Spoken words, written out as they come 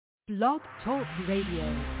Blog Talk Radio.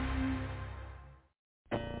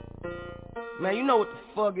 Man, you know what the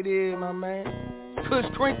fuck it is, my man. Kush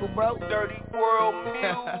Crinkle, bro. Dirty World Music.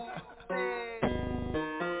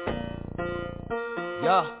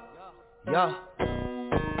 Yeah.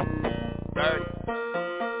 Dirty.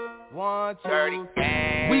 1, 2, 30.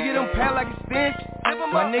 We get them pat like a stench.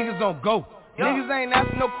 My niggas on go. Niggas ain't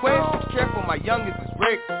asking no questions. Careful, my youngest is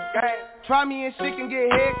Rick. Try me and shit can get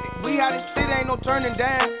hectic. We out of shit, ain't no turning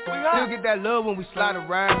down. Still get that love when we slide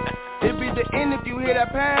around. It be the end if you hear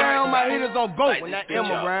that pound. My hitters on go when that M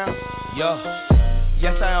around.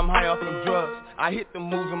 Yes, I am high off them drugs. I hit the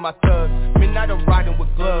moves with my thugs. Midnight I'm riding with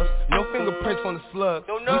gloves. No fingerprints on the slug.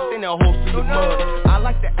 We send our hoes to the mud. I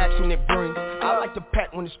like the action it brings. I like the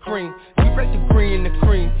pack when it's cream. You break the green and the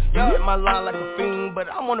cream. You hit my line like a fiend, but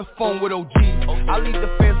I'm on the phone with OG. I leave the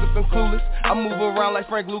feds looking clueless. I move around like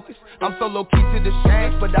Frank Lucas. I'm so low key to the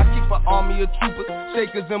shooters, but I keep an army of troopers,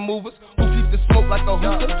 shakers and movers who keep the smoke like a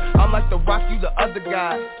hooker. I'm like the Rock, you the other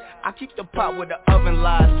guys. I keep the pot where the oven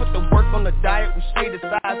lies. Put the work on the diet, we stay the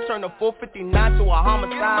size. Turn a 459 to a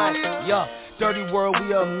homicide. Dirty World,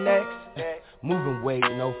 we up next. Moving weight,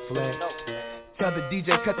 no flex. Tell the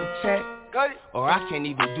DJ cut the check, or I can't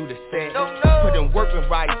even do the set. Put in work and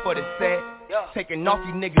riding for the set. Taking off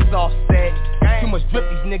you niggas all set. Too much drip,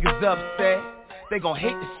 these niggas upset. They gon'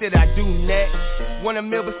 hate the shit I do next. 1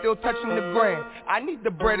 mil but still touching the grand. I need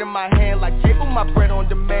the bread in my hand like cable, my bread on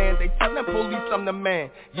demand. They tellin' police I'm the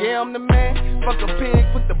man. Yeah, I'm the man. Fuck a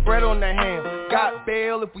pig, put the bread on the ham. Got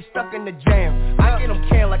bail if we stuck in the jam. I get them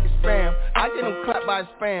canned like it's spam. I get them clapped by his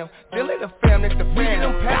fam. They let the fam, that's the fam. We get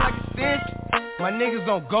them packed like a stench. My niggas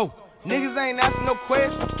on go. Niggas ain't asking no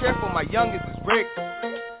questions. Careful, my youngest is Rick.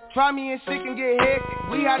 Try me and shit can get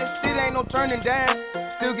hectic. We out of shit, ain't no turning down.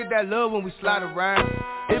 Still get that love when we slide around.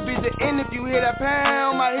 It be the end if you hear that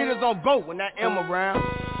pound. My hitters on go when that M around.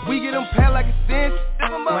 We get them pat like a stench.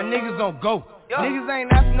 My niggas on go. Niggas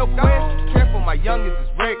ain't asking no questions. Careful, my youngest is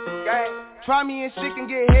Rick. Try me and shit can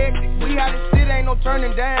get hectic. We out of shit, ain't no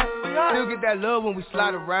turning down. Still get that love when we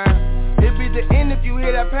slide around. It be the end if you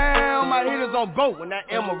hear that pound. My hitters on go when that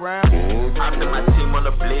M around. I send my team on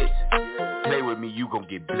the blitz. Play with me, you gon'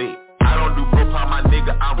 get blitzed. I don't do bro pop, my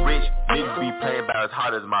nigga, I'm rich. Niggas be playing about as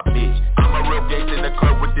hard as my bitch. I'm a real gangster in the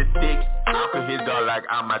club with this stick. I could hit dog like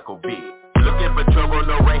I'm Michael Vick. Looking for trouble,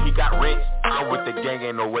 no rain, he got rent. I'm with the gang,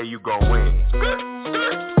 ain't no way you gon' win.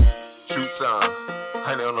 Shoot some,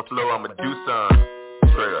 honey on the floor, I'ma do some.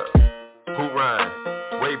 Straight up, who run?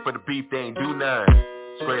 Wait for the beef, they ain't do none.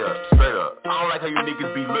 Straight up, straight up. I don't like how you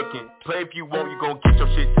niggas be looking. Play if you want, you gon' get your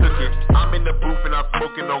shit cooking. I'm in the booth and I'm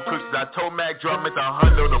smoking on cookies. I told Mack Drama it's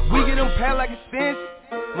 $100 the book. We get them pat like a stench.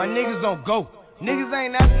 My niggas on go. Niggas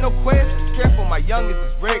ain't asking no questions. Careful, my youngest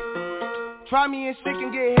is Rick. Try me and shit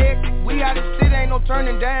can get hectic. We out of shit, ain't no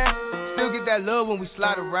turning down. Still get that love when we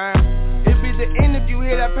slide around. It be the end if you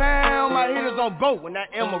hear that pound. My hitters on go when that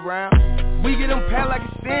M around. We get them pat like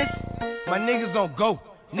a stench. My niggas on go.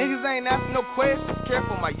 Niggas ain't asking no questions.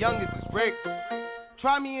 Careful, my youngest is Rick.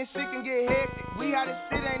 Try me and shit can get hectic. We out of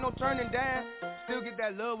shit, ain't no turning down. Still get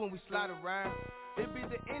that love when we slide around. It be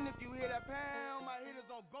the end if you hear that pound. My hitters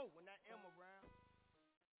on go when that M around.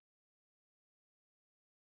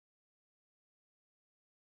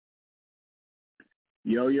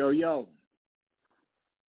 Yo.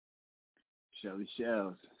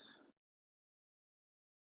 Shellz.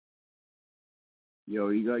 Yo,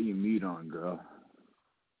 you got your meat on, girl.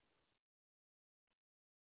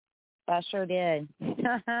 I sure did.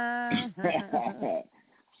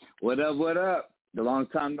 What up? The long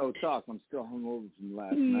time no talk. I'm still hungover from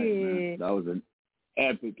last night, man. That was an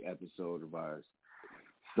epic episode of ours.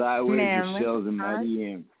 Sideways with shellz and Matty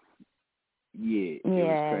M. It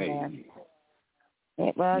was crazy.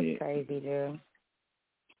 It was crazy, dude.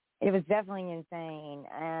 It was definitely insane.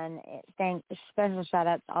 And special shout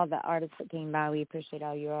out to all the artists that came by. We appreciate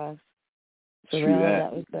all you all. For real,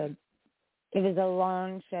 that was good. It was a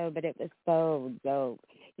long show, but it was so dope.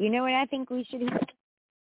 You know what I think we should hear?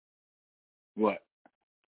 What?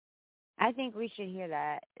 I think we should hear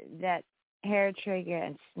that Hair Trigger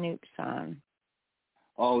and Snoop song.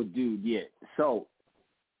 Oh, dude, yeah. So,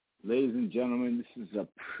 ladies and gentlemen, this is a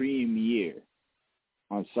premiere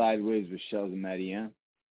on Sideways with shellz and Matty M.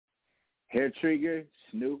 Hair Trigger,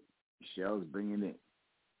 Snoop, shellz bringing it.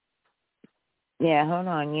 Yeah, hold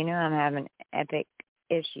on. You know I'm having epic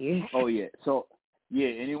issues. Oh, yeah. So, yeah,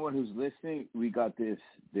 anyone who's listening, we got this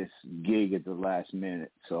gig at the last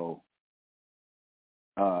minute, so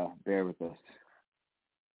bear with us.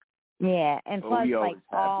 Yeah, and plus,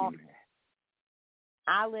 happy,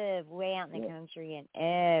 I live way out in the country, and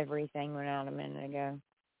everything went out a minute ago.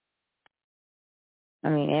 I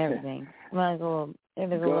mean, everything. It was a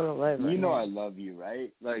little over. You know I love you,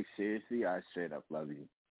 right? Like, seriously, I straight up love you.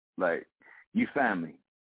 Like, you family.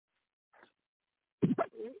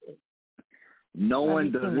 No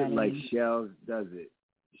one does it like shellz does it.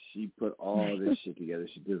 She put all this shit together.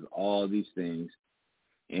 She does all these things.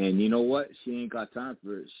 And you know what? She ain't got time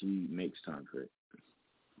for it. She makes time for it.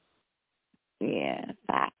 Yeah,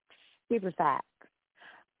 facts. Super facts.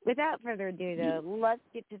 Without further ado, though, let's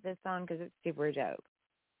get to this song because it's super dope.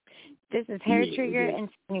 This is Hair Trigger and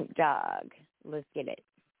Snoop Dogg. Let's get it.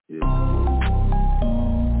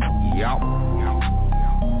 Yup.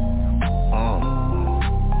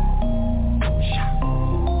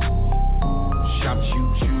 Shop,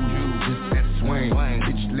 shoot, just that swing.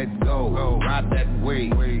 Bitch, let's go. Ride that way.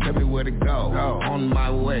 Tell me where to go. On my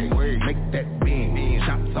way. Make that bend.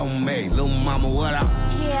 Shots on me. Little mama, what up?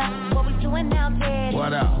 Yeah, what we doing out there?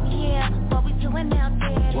 What up? Yeah, what we doing out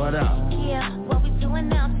there? What up? Yeah, what we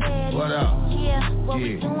doing out there? What up? Yeah, what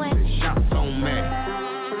we doing? Shots on me.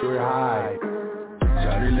 We're high.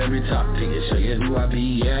 Shawty, let me talk to you, show you who I be,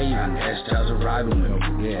 yeah, you can S-Styles arriving with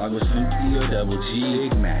me. I was Snoopy or Double G,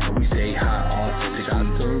 Big Mac, we say hot, authentic,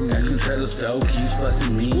 that Contreras stove keeps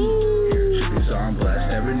busting me. Tripping so I'm blessed,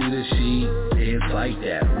 never need a sheet, it's like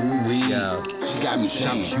that, ooh-wee. She got me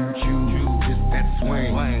saying, shoot, just that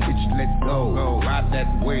swing. Bitch, let's go. Ride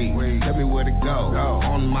that way. Tell me where to go.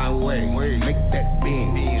 On my way. Make that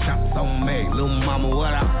bend. Shots on me. Little mama,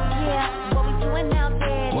 what up? Yeah, what we doing out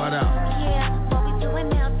there? What up? Yeah, what we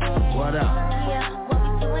doing out there? What up? Yeah, what we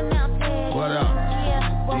doing out there? What up?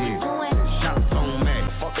 Yeah, what we doing? Shots on me.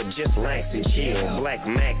 Just lax and chill. Black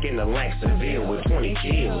Mac in the Laxaville with 20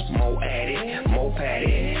 kills. More added, more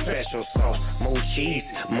padded, special sauce, more cheese,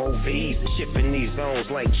 more V's. Shipping these zones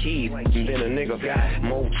like cheese. And then a nigga got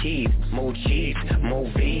more cheese, more V's.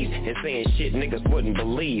 And saying shit niggas wouldn't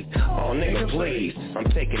believe. Oh nigga please, I'm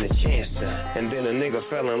taking a chance. And then a nigga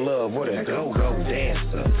fell in love with a go-go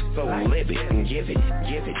dancer. So live it and give it.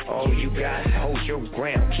 All you got, hold your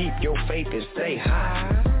ground. Keep your faith and stay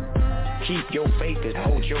high. Keep your faith and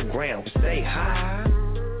hold your ground. Stay high.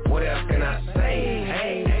 What else can I say?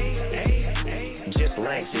 Hey. Just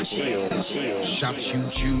lax and chill. Shop,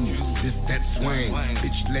 shoot, just that swing.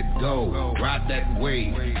 Bitch, let's go. Ride that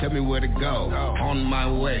way. Tell me where to go. On my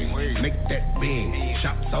way. Make that bend.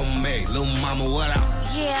 Shots on me. Little mama, what up?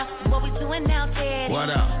 Yeah, what we doing out there?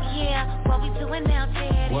 What up? Yeah, what we doing out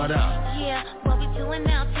there? What up? Yeah, what we doing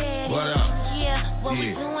out there? What up? Yeah, what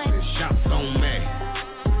we doing? Shots on me.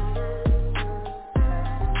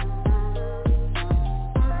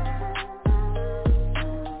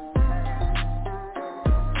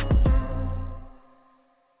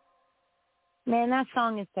 Man, that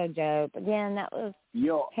song is so dope. Again, that was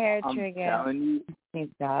Hair Trigger. I'm telling you, Snoop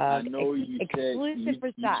Dogg. I know you exclusive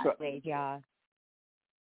for Sideways, y'all.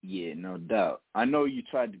 Yeah, no doubt. I know you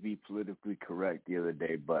tried to be politically correct the other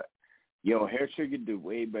day, but Hair Trigger did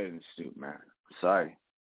way better than Snoop, man. Sorry,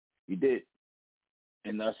 he did,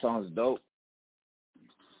 and that song's dope.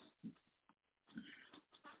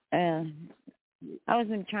 I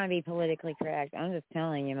wasn't trying to be politically correct. I'm just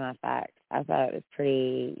telling you my facts. I thought it was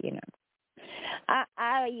pretty, yeah.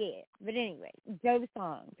 But anyway, dope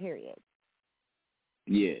song, period.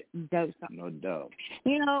 Yeah. Dope song. No doubt.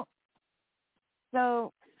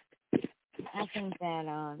 So I think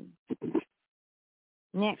that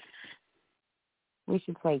next we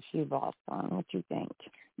should play Cue Ball song. What you think?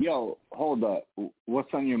 Yo, hold up.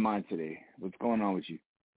 What's on your mind today? What's going on with you?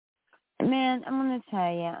 Man, I'm gonna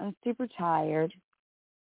tell you, I'm super tired.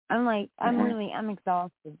 I'm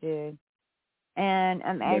exhausted, dude. And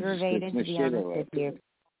I'm aggravated, to be honest with you.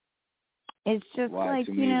 It's just Why,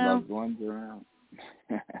 too many loved ones around?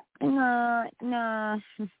 No.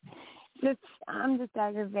 I'm just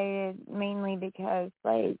aggravated mainly because,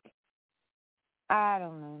 I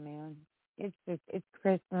don't know, man. It's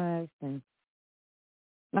Christmas and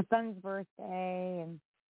my son's birthday, and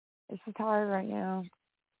it's just hard right now.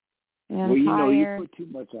 And you put too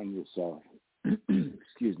much on yourself.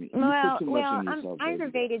 Excuse me. I'm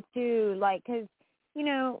aggravated too, because,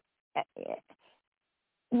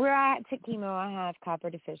 where I took chemo, I have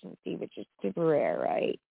copper deficiency, which is super rare,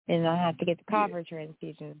 right? And I have to get the copper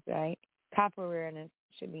transfusions, right? Copper rareness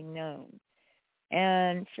should be known.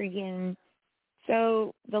 And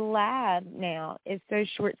so the lab now is so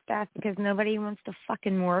short-staffed because nobody wants to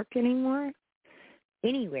fucking work anymore,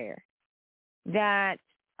 anywhere, that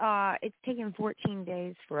it's taken 14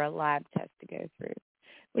 days for a lab test to go through,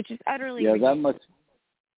 which is utterly ridiculous.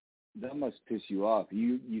 That must piss you off.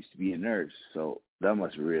 You used to be a nurse, so that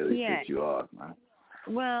must really piss you off, man.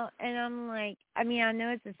 Well, and I'm I know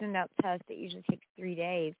it's a send-out test that usually takes 3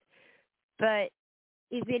 days, but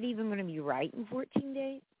is it even going to be right in 14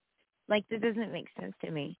 days? Like, that doesn't make sense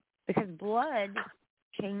to me. Because blood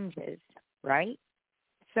changes, right?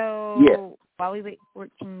 So while we wait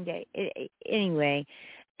 14 days, anyway.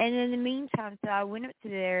 And in the meantime, so I went up to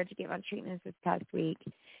there to get my treatments this past week,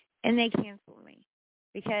 and they canceled me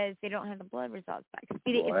because they don't have the blood results back. If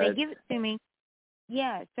they give it to me,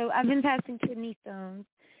 so I've been passing kidney stones,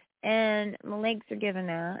 and my legs are giving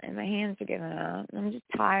out, and my hands are giving out, and I'm just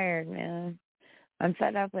tired, man. I'm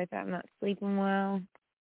fed up with it. I'm not sleeping well.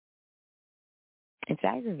 It's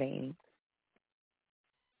aggravating.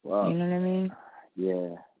 Well, you know what I mean?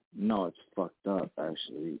 Yeah. No, it's fucked up,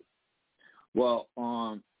 actually. Well,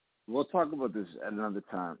 we'll talk about this at another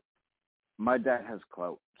time. My dad has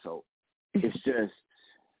clout, so it's just,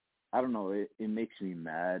 I don't know, it makes me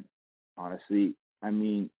mad, honestly. I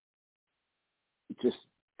mean, just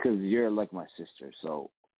because you're like my sister,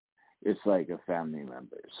 so it's like a family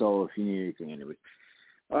member. So if you need anything, anyway.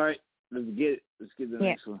 All right, let's get the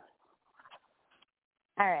next one.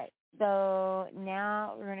 All right, so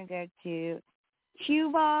now we're going to go to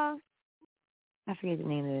Cuba. I forget the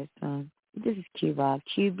name of this song. This is Cuba.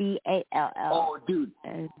 Qball. Oh, dude.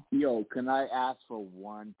 Yo, can I ask for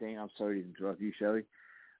one thing? I'm sorry to interrupt you, Shelly.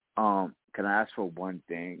 Can I ask for one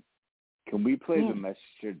thing? Can we play the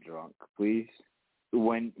Messenger Drunk, please?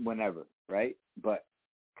 Whenever, right? But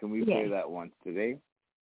can we play that once today?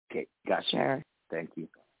 Okay, gotcha. Sure. Thank you.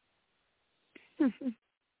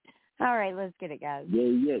 All right, let's get it, guys.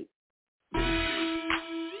 Yay.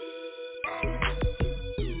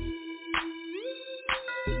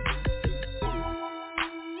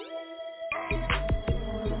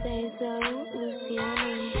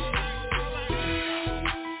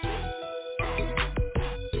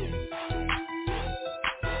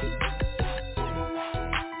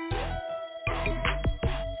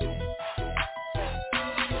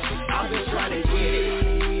 I've been trying to get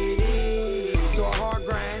it. So a hard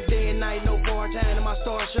grind, day and night, no part-time to my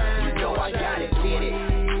star shine. You know I gotta get it.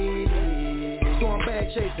 So I'm bag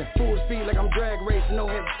chasing, full speed like I'm drag racing, no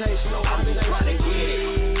hesitation. I've been trying to get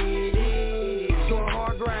it. So a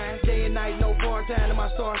hard grind, day and night, no part-time to my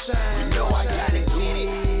star shine. You know I gotta get it.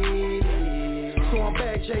 So I'm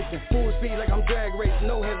bag chasing, full speed like I'm drag racing,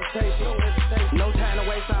 no hesitation. No time to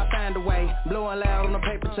waste, I find a way. Blowing loud on the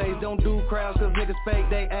paper chase. Don't do crowds cause niggas fake.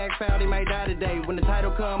 They act foul, they might die today. When the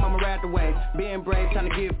title come, I'ma ride the way. Being brave, trying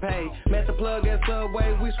to get paid. Met the plug at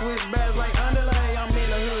Subway. We switch bags like underlay. I'm in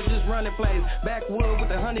the hood just running plays. Backwood with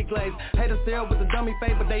the honey glaze. Haters still with the dummy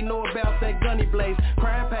face, but they know about that gunny blaze.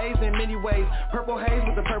 Crime pays in many ways. Purple haze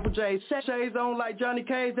with the purple J's. Shades on like Johnny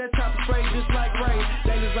Cage. That top is straight just like Ray.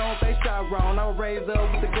 Danger zone, they shot wrong. I was raised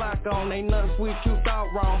up with the Glock on. Ain't nothing sweet, you thought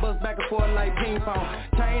wrong. Bust back and forth like ping pong.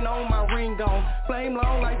 Chain on, my ring on. Flame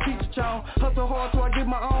long like Teacher Chong. Hustle hard so I get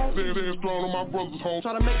my own. Dead strong on my brother's home.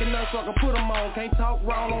 Tryna make it nuts so I can put them on. Can't talk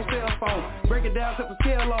wrong on cell phone. Break it down, cut the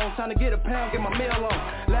scale on. Tryna get a pound, get my mail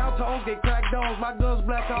on. Loud tones, get cracked domes. My guns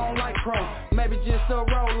black on like chrome. Maybe just a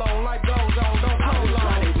roll on. Life goes on, don't hold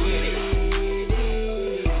on.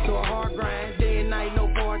 So a hard grind, day and night, no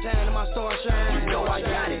part-time to my star shine. You know I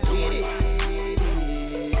gotta get it.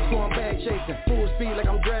 So I'm bag chasing, full speed like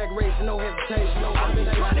I'm drag racing, no hesitation. I've been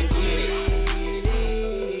trying to get it.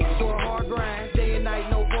 So a hard grind, day and night,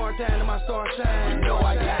 no part-time to my star shine. You know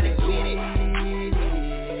I gotta get it.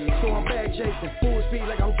 So I'm bag chasing, full speed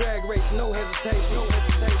like I'm drag racing, no hesitation.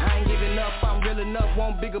 I ain't giving up, I'm real enough,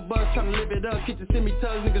 want bigger buzz, tryna live it up. Kitchen send me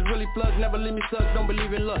tugs, niggas really plug, never leave me suck, don't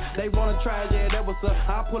believe in luck. They wanna try, yeah, that was up.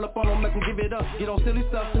 I'll pull up on them, make them give it up. Get on silly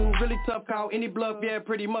stuff, too, really tough, call any bluff, yeah,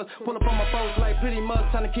 pretty much. Pull up on my folks like pretty much,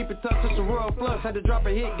 tryna keep it tough, just a royal flux. Had to drop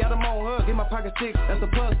a hit, got them on hug, get my pocket six, that's a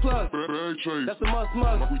plus. That's a must.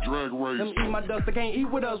 Like we drag race. Them eat my dust, they can't eat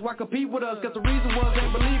with us, why compete with us? Cause the reason was they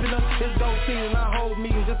believe in us. It's go season, I hold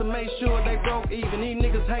meetings just to make sure they broke even. These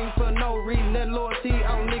niggas hang for no reason, that loyalty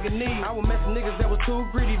I don't nigga need. I was messing niggas that was too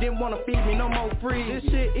greedy, didn't wanna feed me no more free. This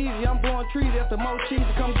shit easy, I'm blowing trees after more cheese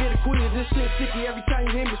to come get a quiz. This shit sticky every time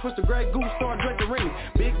you hear me, switch the Grey Goose, start drinking ring.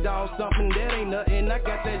 Big dog something, that ain't nothing, I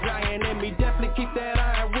got that giant in me. Definitely keep that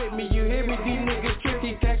iron with me, you hear me? These niggas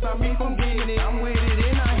tricky, can't stop me from getting it. I'm with it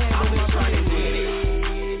and I handle my trying to get it.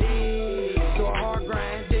 So a hard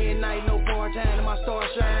grind, day and night, no part-time to my star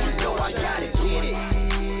shine. You know I gotta get it.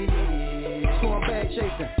 So I'm bag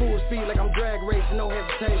chasing, full speed like I'm drag racing, no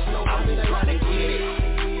hesitation. I've been trying to get it.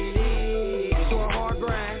 So a hard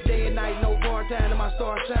grind, day and night, no part-time to my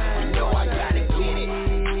star shine. You know I gotta get it.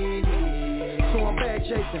 So I'm bag bag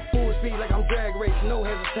chasing, full speed like I'm drag racing, no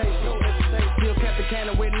hesitation. Still kept the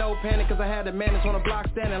cannon with no panic, cause I had the madness on the block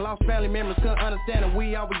standing. Lost family members, couldn't understand it.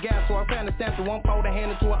 We all we got, so I found the stamp to one fold and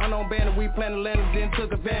handed to an unknown bandit. We planted landing, then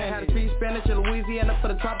took a van. Had a speed Spanish in Louisiana for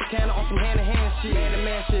the Tropicana on some hand-to-hand shit.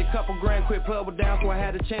 Man-to-man shit, couple grand, quit plug with down, so I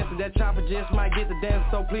had a chance that that chopper just might get the dance.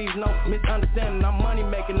 So please, no misunderstanding. I'm money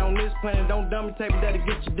making on this planet. Don't dummy tape it, that'll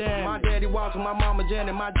get you down. My daddy watching, my mama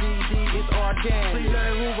Janet, my GED is organic. 3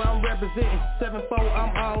 learn Hoover, I'm representing. 7-4,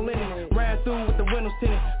 I'm all in it. Ran through with the windows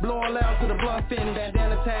tinted, blowing loud to the blunt finish.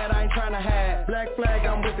 Bandana tad, I ain't trying to hide. Black flag,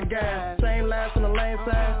 I'm with the guys. Same last on the lane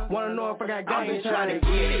side. Wanna know if I got game. I'm just trying to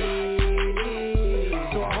get it.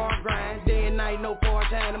 So a hard grind, day and night, no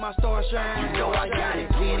part-time, and my star shine. You know I gotta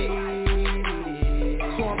get it.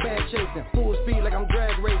 So I'm bag chasing, full speed like I'm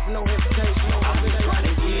drag racing, no hesitation. I'm just trying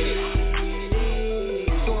to get it.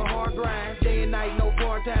 So a hard grind, day and night, no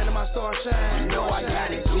part-time, and my star shine. You know I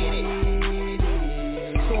gotta get it.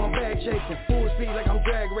 So I'm bag chasing, full speed like I'm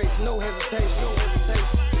drag racing, no hesitation.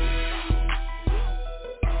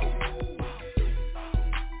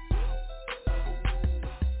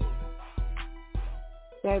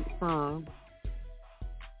 That song.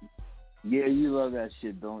 Yeah, you love that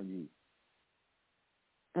shit, don't you?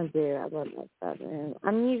 I do. I love that stuff, man.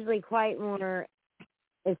 I'm usually quite more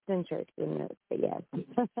eccentric than this, but yes.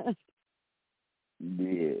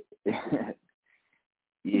 Yeah.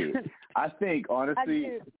 Yeah. I think,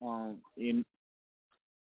 honestly, in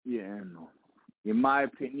my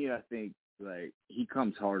opinion, I think, like, he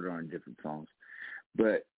comes harder on different songs.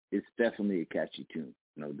 But it's definitely a catchy tune,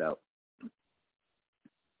 no doubt.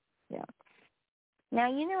 Yeah. Now,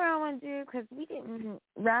 you know what I want to do? Because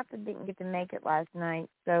Rapper didn't get to make it last night,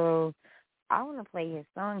 so I want to play his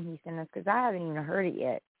song he sent us because I haven't even heard it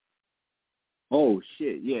yet. Oh,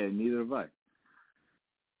 shit. Yeah, neither have I.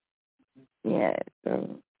 Yeah,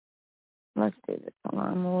 so let's do this. Hold on,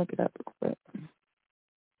 I'm going to look it up real quick.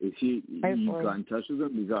 Is you got in touch with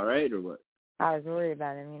him? He's all right or what? I was worried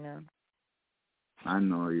about him, you know. I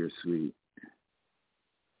know, you're sweet.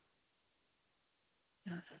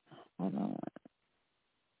 Hold on.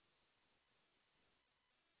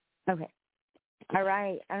 Okay. All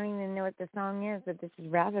right. I don't even know what the song is, but this is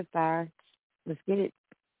Rapid Fire. Let's get it.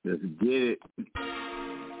 Let's get it.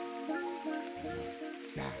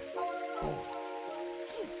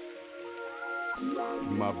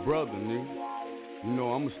 My brother, nigga. You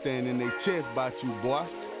know I'ma stand in their chest about you, boy.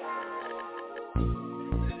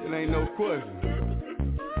 It ain't no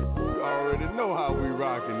question. You already know how we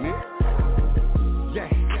rockin' it. Yeah,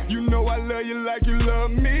 you know I love you like you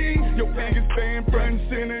love me. Your biggest fan, front and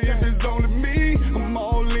center, if it's only me. I'm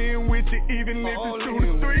all in with you, even if it's 2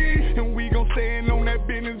 to 3. And we gon' stand on that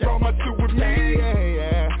business, brought my 2 with me.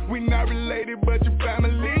 Yeah. We not related, but you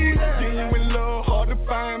family. Genuine love, hard to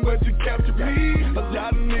find, but you capture me. A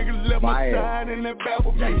lot of niggas left my side and that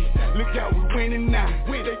baffled me. Look how we winning now,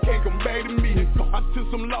 they can't come back to me. I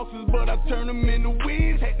took some losses, but I turned them into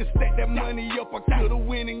wins. Had to stack that money up, I could've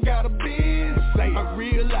win and got a biz. I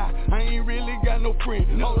realize I ain't really got no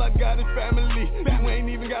friends. All I got is family, you ain't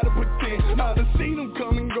even gotta pretend. I done seen them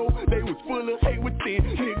come and go, they was full of hate within.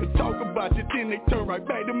 Niggas talk about you, then they turn right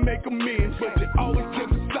back to make amends. But you always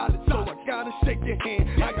kept it solid, so I gotta shake your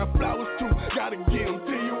hand. I got flowers too, gotta give them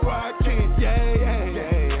to you while I can.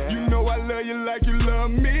 Yeah. You know I love you like you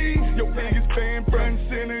love me. Your biggest fan, front and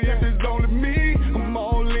center, if it's only me. I'm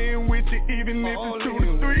all in with you, even if it's 2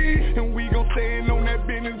 to 3. And we gon' stand on that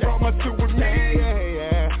business, brought my 2 with me.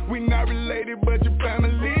 We not related, but you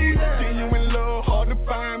family. Genuine love, hard to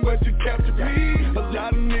find, but you capture me. A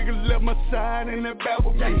lot of niggas left my side and that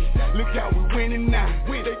baffled me. Look how we winning now,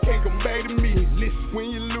 they can't come back to me. Listen, when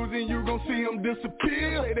you losing, you gon' see them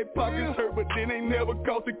disappear. Say they pockets hurt, but then they never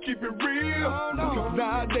cause to keep it real. Cause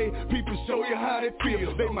nowadays, people show you how they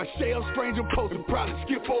feel. They my shell, stranger post, and probably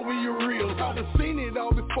skip over your reels. I done seen it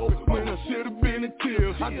all before, when I should've been a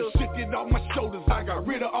tear. I just shook it off my shoulders, I got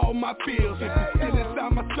rid of all my fears. If you still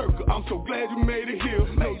inside my circle, I'm so glad you made it here.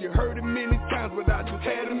 Know you heard it many times, but I just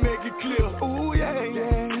had to make it clear. Ooh, yeah.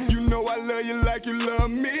 You know I love you like you love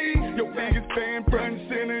me. Your biggest fan, front and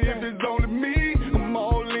center, if it's only me. I'm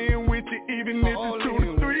all in with you, even if it's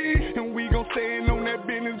 2 to 3. And we gon' stand on that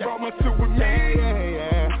business, brought my 2 with me.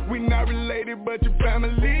 We not related, but you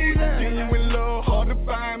family. Genuine love, hard to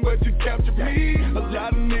find, but you capture me. A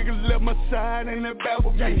lot of niggas left my side and that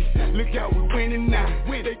baffled me. Look how we winning now,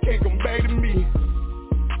 they can't come back to me.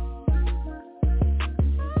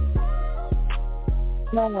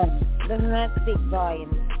 No one. Doesn't that speak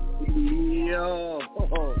volumes? Yo.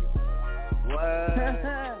 What?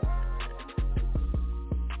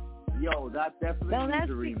 Yo, that definitely needs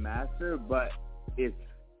a remaster, but it's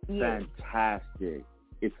fantastic.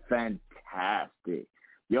 It's fantastic.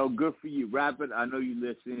 Yo, good for you. Rap it. I know you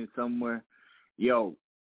listening somewhere. Yo,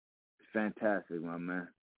 fantastic, my man.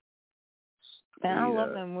 Man, I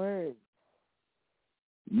love them words.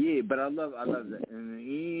 Yeah, but I love that.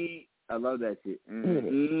 I love that shit.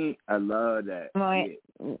 I love that.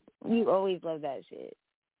 Yeah. You always love that shit.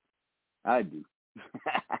 I do.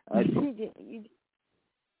 I do.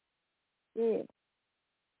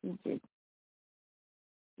 You did.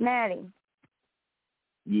 Matty.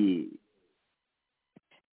 Yeah.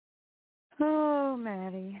 Oh,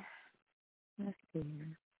 Matty. Let's see.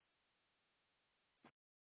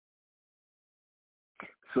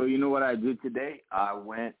 So you know what I did today? I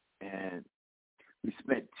went and we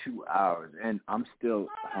spent 2 hours, and I'm still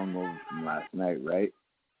hungover from last night, right?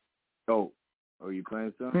 Oh, are you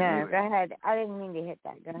playing something? No, anyway. Go ahead. I didn't mean to hit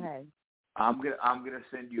that. Go ahead. I'm gonna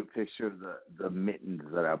send you a picture of the mittens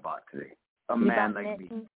that I bought today. A man like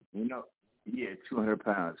mittens? Me, 200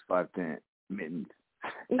 pounds, 5'10" mittens.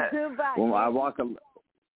 Who bought when mittens? I walk a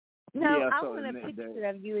No, I want a picture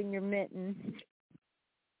of you in your mittens.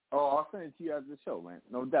 Oh, I'll send it to you after the show, man.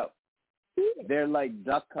 No doubt. They're like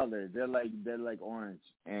duck color. They're like orange.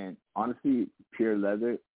 And honestly, pure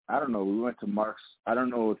leather. I don't know. We went to Mark's. I don't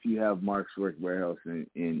know if you have Mark's Work Warehouse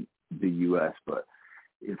in the U.S., but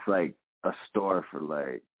it's like a store for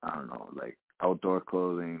like, I don't know, like outdoor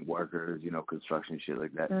clothing, workers, construction shit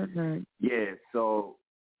like that. Mm-hmm. Yeah. So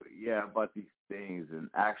I bought these things, and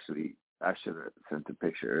actually, I should have sent a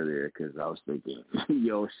picture earlier because I was thinking,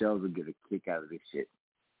 yo, shellz will get a kick out of this shit.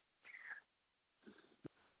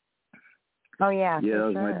 Oh, yeah. Yeah, that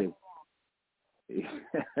was sure. my day.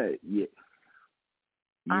 Yeah.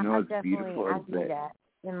 It's beautiful. I do that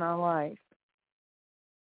in my life.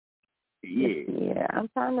 Yeah. Yeah, I'm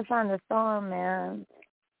trying to find a song, man.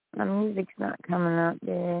 My music's not coming up,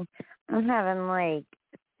 dude. I'm having, like,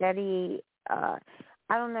 steady, I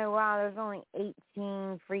don't know why, there's only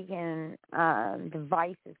 18 freaking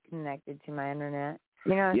devices connected to my internet.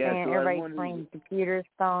 You know what I'm saying? So everybody's playing computers,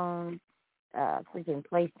 phones, freaking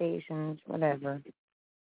PlayStations, whatever.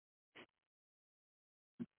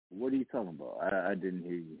 What are you talking about? I didn't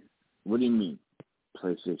hear you. What do you mean,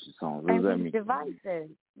 PlayStation songs? What does that mean?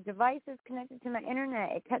 Devices connected to my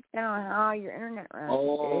internet. It cuts down on how your internet runs.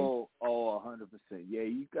 Oh, 100%. Yeah,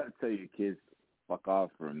 you got to tell your kids to fuck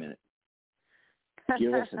off for a minute.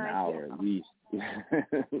 Give us an hour at least.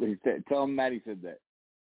 Tell them Matty said that.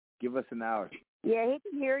 Give us an hour. Yeah, he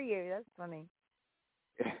can hear you. That's funny.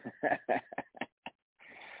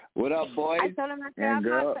 What up, boys? I told him, and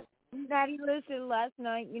girl? Daddy, listen, last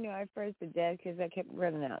night, I froze to death because I kept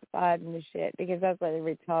running outside and the shit because that's what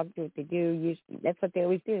every talk to what they do. Usually, that's what they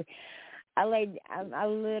always do. I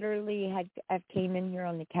literally I came in here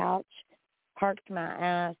on the couch, parked my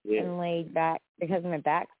ass, and laid back because my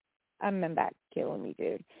back's killing me,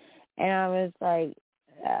 dude. And I was like,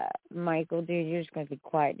 Michael, dude, you're just gonna be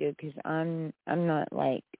quiet, dude, because I'm not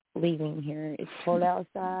like leaving here. It's cold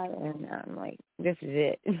outside, and I'm like, this is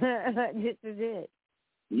it. This is it.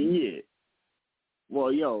 Yeah.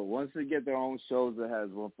 Well, once they get their own shows that has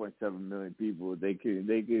 1.7 million people, they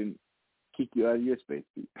can kick you out of your space,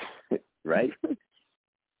 right?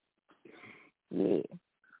 Yeah.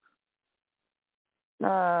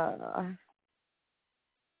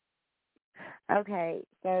 Okay,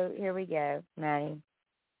 so here we go, Matty.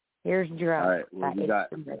 Here's Drunk. All right, what you got?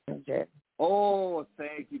 Oh,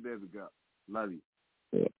 thank you, baby girl. Love you.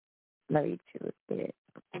 Yeah. Love you too. Let's get it.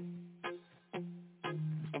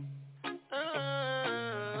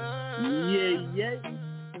 Yeah.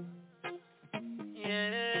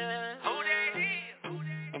 Who that is?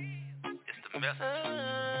 It's the message.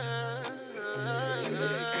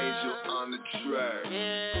 Angel on the track.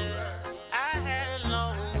 I had a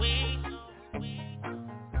long week.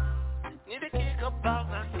 Need to kick up off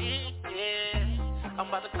my feet, yeah. I'm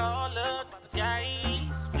about to call up the guys.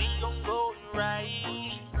 We gon' go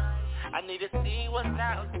right. I need to see what's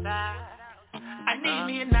outside. I need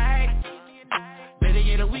me a night. Better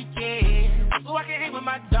get a weekend. So I can hang with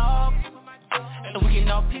my dogs. And we can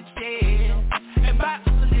all pitch in. And buy us a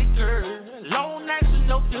liquor. Long nights with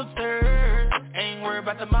no filter. Ain't worried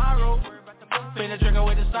about tomorrow. Finna drink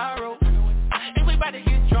away the sorrow. And we about to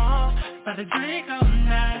get drunk. About to drink all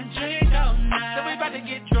night. Drink all night. So we about to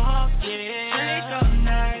get drunk, yeah. Drink all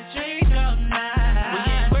night. Drink all night.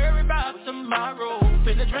 We ain't worried about tomorrow.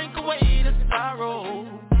 Finna drink away the sorrow.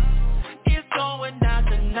 It's going down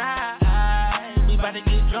tonight. We about to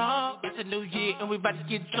get drunk. It's a new year and we about to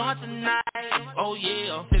get drunk tonight. Oh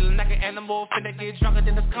yeah, I'm feeling like an animal. Finna get drunker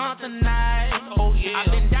than the skunk tonight. Oh yeah,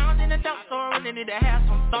 I've been down in the dump store and I need to have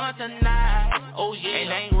some fun tonight. Oh yeah,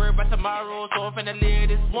 and I ain't worried about tomorrow, so I'm finna live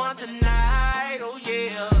this one tonight. night, oh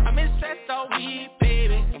yeah. I'm in stressed all week,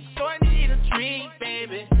 baby, so I need a drink,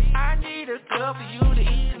 baby. I need a club for you to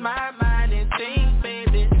ease my mind and think,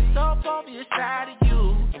 baby. So pour me a shot of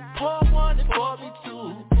you, pour one and pour me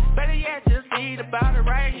two. Better yet, just need about it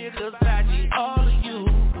right here, cause I need all of you.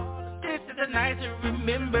 This is a night to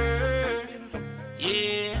remember,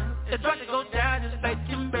 yeah. It's about to go down just like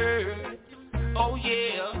timber. Oh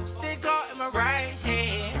yeah, cigar in my right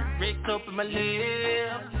hand, Rick up in my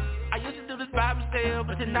left. I used to do this by myself,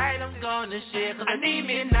 but tonight I'm gonna share, cause I need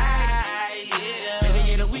me a night, yeah.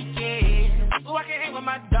 Maybe in a weekend, so I can hang with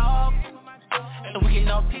my dog, and we can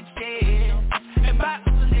all pitch in, and buy us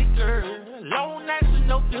a liquor, long nights with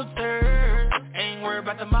no filter. Ain't worried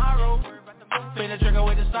about tomorrow, finna drink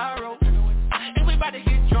away the sorrow. And we about to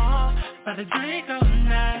get drunk, about to drink all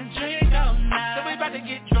night, drink all night. So we about to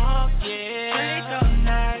get drunk, yeah. Drink all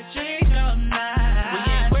night, drink all night. We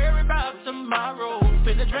ain't worried about tomorrow,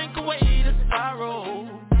 finna drink away the sorrow.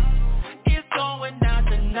 It's going down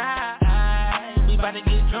tonight. We about to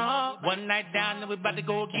get drunk, one night down, then we about to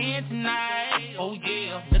go again tonight. Oh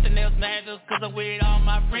yeah, nothing else matters, cause I'm with all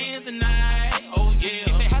my friends tonight. Oh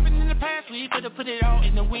yeah, if it happened in the past, we better put it all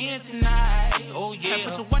in the wind tonight. Oh yeah,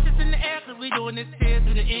 put your watches in the air, cause we doing this here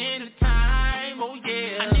to the end of time. Oh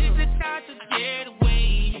yeah, I need a good time to get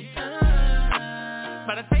away,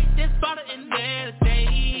 but I take this bottle in there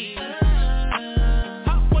today.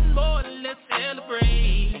 Pop one more and let's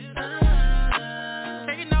celebrate.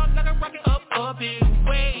 Taking off like a rocket up a big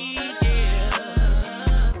way,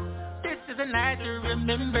 yeah. This is a night to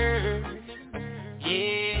remember,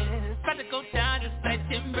 yeah. It's about to go down just like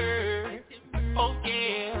timber. Oh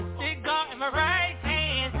yeah, cigar in my right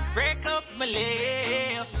hand, red cup in my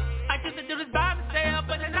left. I used to do this by myself,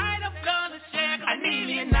 but tonight I'm gonna share. I need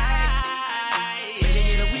me a night,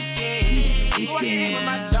 maybe in a weekend, so I can hang with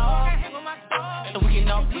my dog, and we can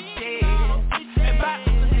all pretend, and buy us a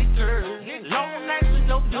liquor, long nights with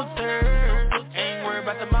no filter. Ain't worried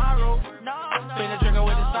about tomorrow, finna drink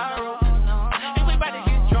away the sorrow. And we about to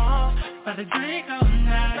get drunk, about to drink all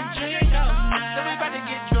night, drink all night. So we about to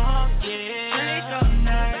get drunk, yeah.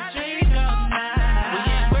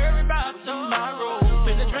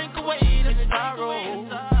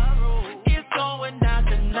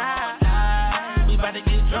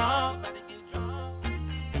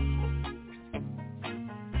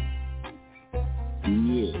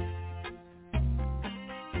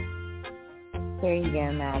 There you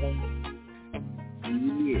go, Matty.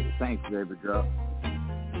 Yeah, thanks, baby girl.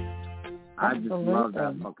 I just love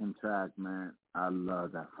that fucking track, man. I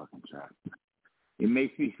love that fucking track. It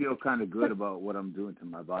makes me feel kind of good about what I'm doing to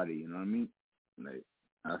my body, you know what I mean? Like,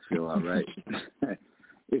 I feel all right.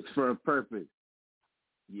 It's for a purpose.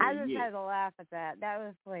 Yeah, I just had to laugh at that. That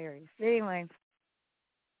was hilarious. Anyway,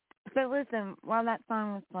 so listen, while that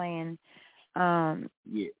song was playing, I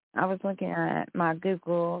was looking at my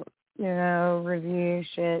Google, review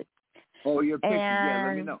shit. Oh, your picture, yeah,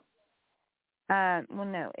 let me know. Well,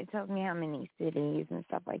 no, it tells me how many cities and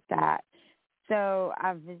stuff like that. So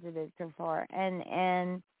I've visited so far, and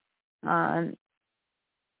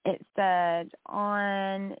it said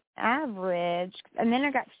on average, and then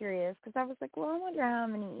I got curious because I was like, well, I wonder how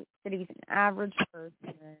many cities an average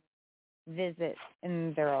person visits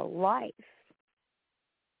in their life,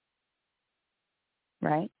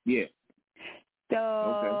 right? Yeah.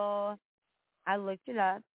 So I looked it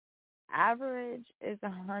up. Average is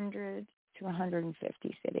 100 to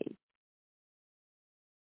 150 cities.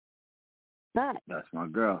 But that's my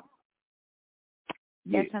girl.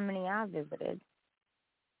 Guess how many I visited?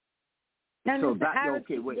 No, so that average,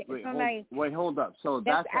 wait, hold up. So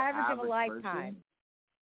that's the average of a lifetime. Person?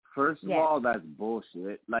 First of all, that's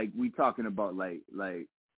bullshit. Like, we talking about like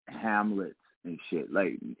Hamlets and shit.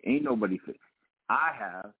 Like, ain't nobody fit. I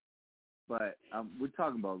have, but we're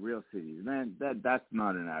talking about real cities, man. That's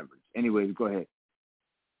not an average. Anyways, go ahead.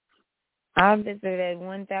 I visited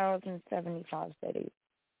 1,075 cities.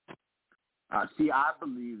 See, I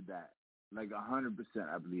believe that. Like 100%,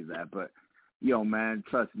 I believe that. But, yo, man,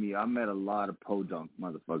 trust me, I met a lot of podunk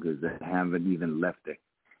motherfuckers that haven't even left there.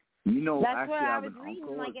 You know, that's actually, what I have was an reading.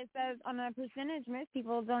 uncle. Like it says on a percentage, most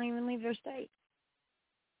people don't even leave their state.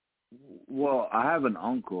 Well, I have an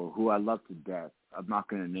uncle who I love to death. I'm not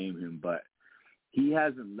going to name him, but he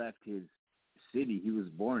hasn't left his city he was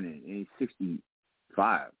born in. And he's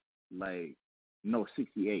 65.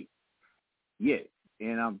 68. Yeah.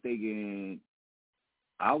 And I'm thinking,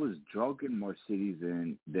 I was drunk in more cities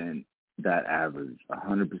than that average,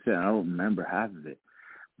 100%. I don't remember half of it.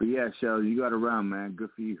 But yeah, shellz, you got around, man. Good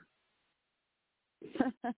for you.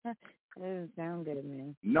 That doesn't sound good,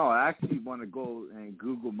 man. No, I actually want to go and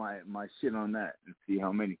Google my shit on that and see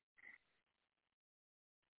how many.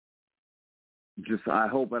 just I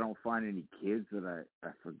hope I don't find any kids that I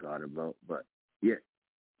forgot about. But yeah,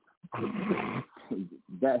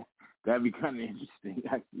 that'd be kind of interesting.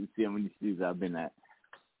 Actually, see how many cities I've been at.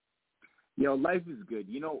 Yo, life is good.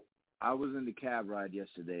 You know, I was in the cab ride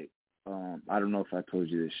yesterday. I don't know if I told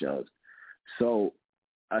you this, shellz. So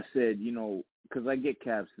I said, you know, because I get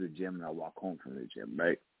cabs to the gym and I walk home from the gym,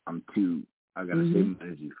 right? I got to save my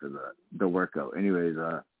energy for the workout. Anyways,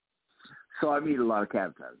 so I meet a lot of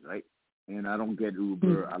cab drivers, right? And I don't get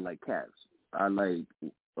Uber. I like cabs. I like,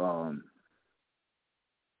 I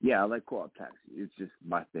like co-op taxi. It's just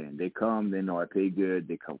my thing. They come, they know I pay good,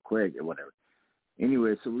 they come quick, or whatever.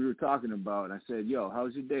 Anyway, so we were talking about, and I said, yo,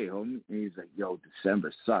 how's your day, homie? And he's like, yo,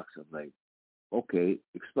 December sucks. I was like, okay,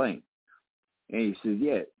 explain. And he says,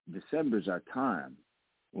 yeah, December's our time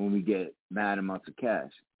when we get mad amounts of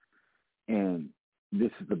cash. And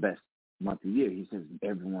this is the best month of the year. He says,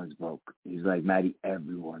 everyone's broke. He's like, Matty,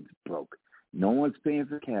 everyone's broke. No one's paying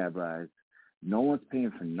for cab rides. No one's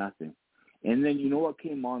paying for nothing. And then you know what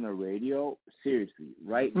came on the radio? Seriously,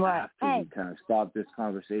 right after we kind of stopped this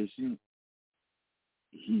conversation,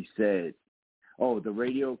 he said, oh, the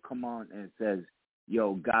radio come on and it says,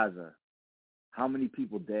 yo, Gaza, how many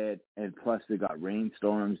people dead? And plus they got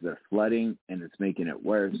rainstorms, they're flooding, and it's making it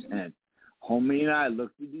worse. And homie and I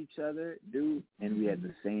looked at each other, dude, and we had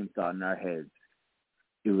the same thought in our heads.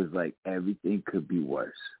 It was like everything could be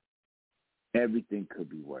worse. Everything could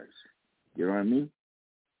be worse. You know what I mean?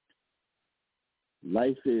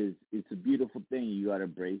 Life it's a beautiful thing. You got to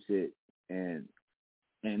embrace it and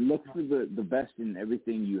look for the best in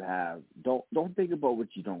everything you have. Don't think about what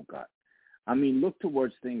you don't got. I mean, look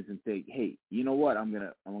towards things and think, hey, you know what? I'm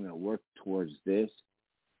gonna work towards this.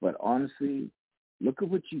 But honestly, look at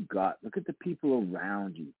what you got. Look at the people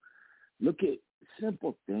around you. Look at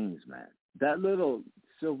simple things, man. That little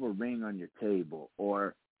silver ring on your table,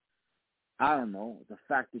 or I don't know, the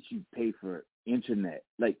fact that you pay for internet,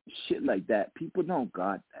 like shit like that. People don't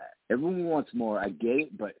got that. Everyone wants more. I get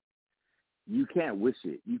it, but you can't wish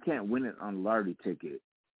it. You can't win it on a lottery ticket.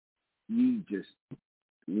 You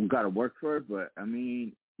got to work for it. But, I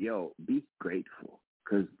mean, yo, be grateful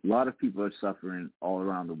because a lot of people are suffering all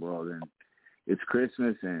around the world. And it's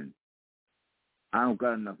Christmas, and I don't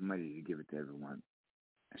got enough money to give it to everyone.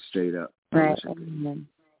 Straight up. Right. Amen.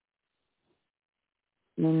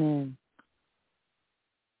 Amen.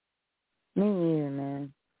 Me either,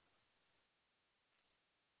 man.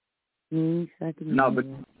 Me fucking No, but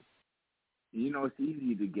you know, it's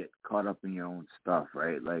easy to get caught up in your own stuff,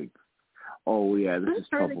 right? Like, oh yeah, this is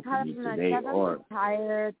trouble for me today, or I'm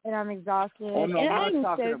tired and I'm exhausted. Oh no, and I'm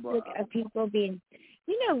not talking so about. Sick of people being.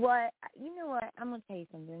 You know what? I'm gonna tell you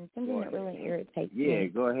something. Something that really irritates me. Yeah,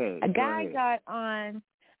 go ahead. A guy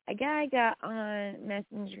got on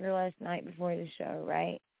Messenger last night before the show,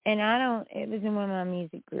 right? And it was in one of my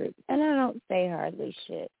music groups. And I don't say hardly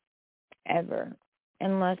shit ever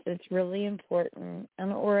unless it's really important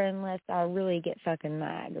or unless I really get fucking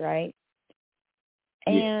mad, right?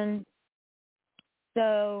 Yeah. And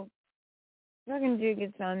so fucking dude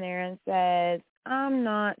gets on there and says, I'm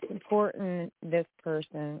not supporting this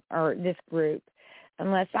person or this group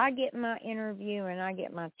unless I get my interview and I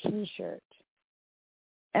get my T-shirt.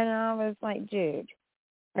 And I was like, dude,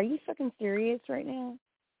 are you fucking serious right now?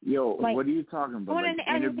 Yo, like, what are you talking about? Here's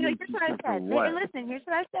what I said. And listen, here's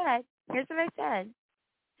what I said.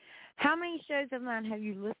 How many shows of mine have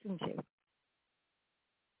you listened to?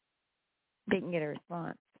 Didn't get a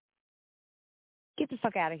response. Get the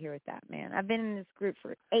fuck out of here with that, man. I've been in this group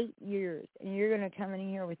for 8 years, and you're going to come in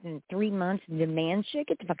here within 3 months and demand shit?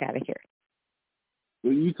 Get the fuck out of here.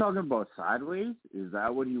 Are you talking about Sideways? Is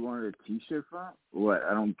that what he wanted a T-shirt from? What?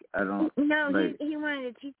 I don't. No, like, he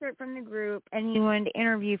wanted a T-shirt from the group, and he wanted an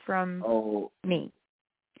interview from me.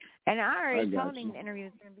 And I already told him the interview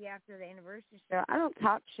was going to be after the anniversary show. I don't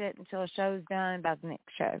talk shit until a show's done about the next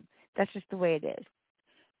show. That's just the way it is.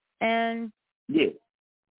 And yeah,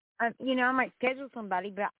 I might schedule somebody,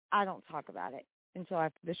 but I don't talk about it until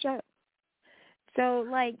after the show. So,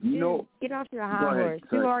 like, dude, get off your high horse.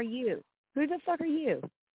 Who are you? Who the fuck are you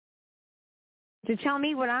to tell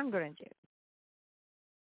me what I'm going to do?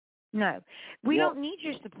 No. We don't need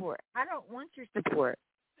your support. I don't want your support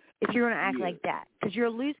if you're going to act like that because you're a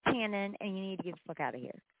loose cannon and you need to get the fuck out of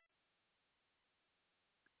here.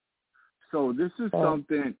 So this is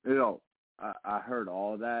something, I heard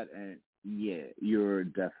all that, and yeah, you're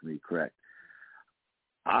definitely correct.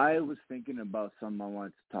 I was thinking about something I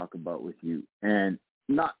wanted to talk about with you, and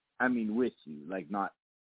with you, like not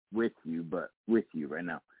with you, but with you right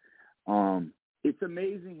now. It's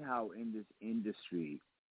amazing how in this industry,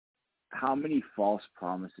 how many false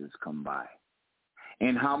promises come by.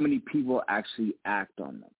 and how many people actually act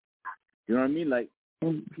on them. You know what I mean? Like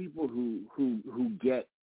people who get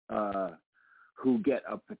a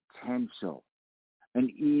potential, an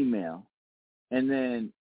email, and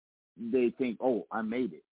then they think, oh, I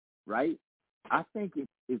made it, right? I think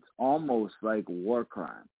it's almost like war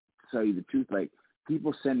crime, to tell you the truth. Like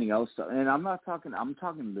people sending out stuff, and I'm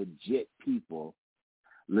talking legit people,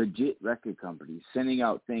 legit record companies sending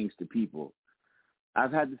out things to people.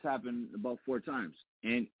 I've had this happen about 4 times,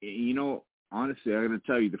 and you know, honestly, I got to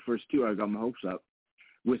tell you, the first 2 I got my hopes up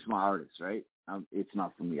with my artists, right? It's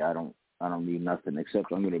not for me. I don't need nothing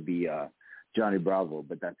except I'm gonna be Johnny Bravo,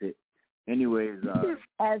 but that's it. Anyways,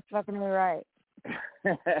 that's fucking right.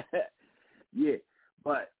 Yeah,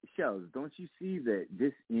 but shellz, don't you see that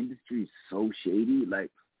this industry is so shady?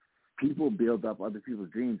 Like people build up other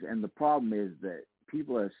people's dreams, and the problem is that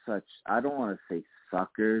people are such, I don't want to say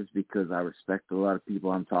suckers because I respect a lot of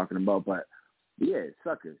people I'm talking about, but yeah,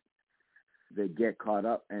 suckers. They get caught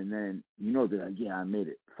up, and then, you know, they're like, yeah, I made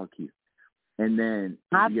it. Fuck you. And then,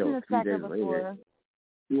 I've been 3 a sucker days before. later,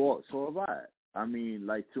 well, so have I. I mean,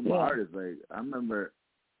 like, to my artists, like, I remember,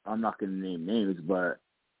 I'm not going to name names, but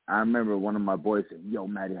I remember one of my boys saying, yo,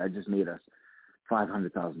 Matty, I just made us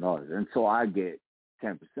 $500,000. And so I get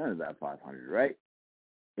 10% of that 500, right?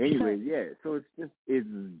 Anyways, yeah, so it's a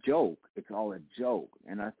joke. It's all a joke.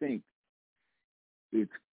 And I think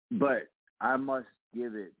but I must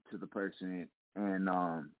give it to the person, and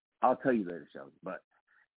I'll tell you later, shellz, but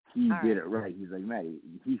he did it right. He's like, Matty,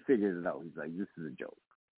 he figured it out. He's like, this is a joke.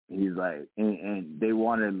 He's like, and they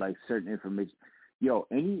wanted, like, certain information. Yo,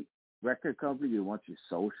 any record company that wants your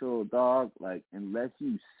social, dog, like, unless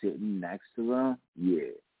you sitting next to them, yeah.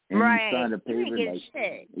 And right. you sign a paper, you like,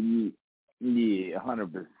 shit. Yeah,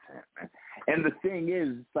 100%, man. And the thing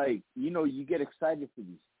is, it's like, you know, you get excited for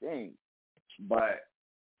these things, but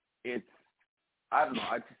it's, I don't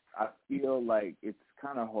know, I feel like it's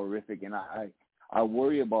kind of horrific, and I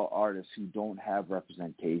worry about artists who don't have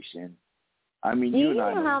representation. I mean, you and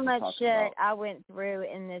I know how much shit about. I went through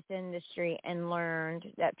in this industry and learned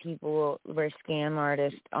that people were scam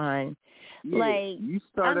artists on. Yeah, like, you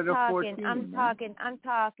started I'm at talking,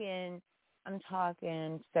 14, I'm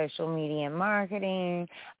talking social media marketing.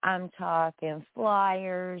 I'm talking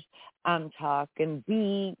flyers. I'm talking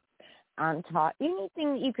beats. I'm talking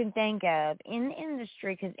anything that you can think of in the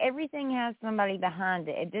industry, because everything has somebody behind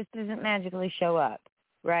it. It just doesn't magically show up,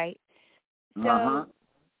 right? So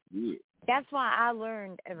yeah. That's why I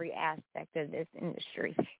learned every aspect of this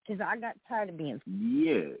industry, because I got tired of being.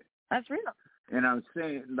 Yeah. That's real. And I'm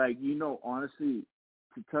saying, like, you know, honestly,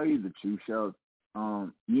 to tell you the truth, shellz,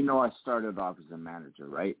 you know, I started off as a manager,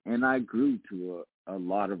 right? And I grew to a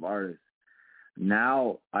lot of artists.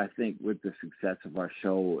 Now, I think with the success of our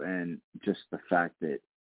show and just the fact that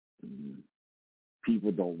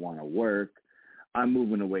people don't want to work, I'm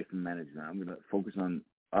moving away from management. I'm going to focus on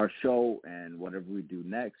our show and whatever we do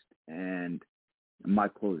next, and my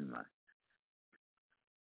clothing line.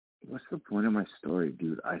 What's the point of my story,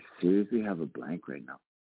 dude? I seriously have a blank right now.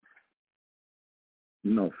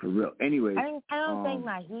 No, for real. Anyways. I don't think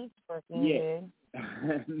my heat's working,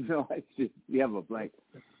 dude. No, you have a blank.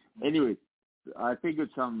 Anyways, I think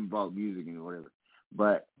it's something about music and whatever.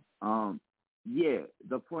 But, yeah,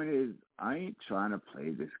 the point is, I ain't trying to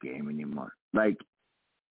play this game anymore. Like,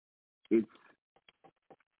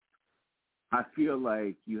 I feel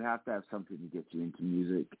like you have to have something to get you into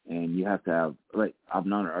music, and you have to have, like, I'm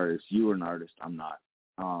not an artist. You are an artist. I'm not.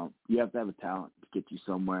 You have to have a talent to get you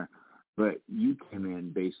somewhere. But you came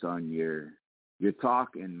in based on your talk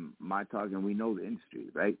and my talk, and we know the industry,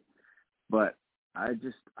 right? But I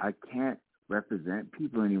can't represent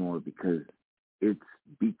people anymore because it's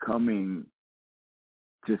becoming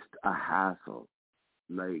just a hassle.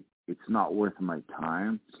 Like, it's not worth my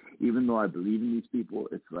time. Even though I believe in these people,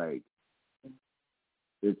 it's like,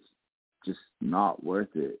 it's just not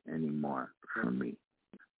worth it anymore for me.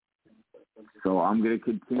 So I'm going to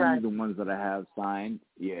continue the ones that I have signed.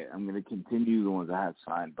 Yeah, I'm going to continue the ones I have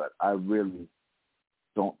signed, but I really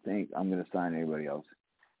don't think I'm going to sign anybody else.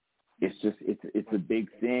 It's just, it's a big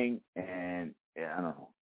thing, and yeah, I don't know.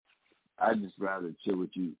 I'd just rather chill with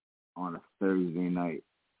you on a Thursday night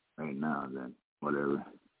right now than whatever.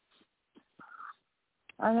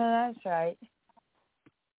 I know that's right.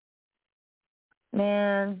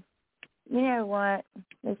 Man, you know what?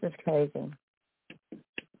 This is crazy.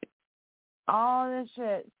 All this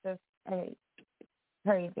shit's just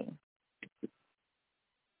crazy.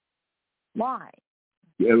 Why?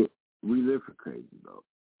 Yeah, we live for crazy, bro.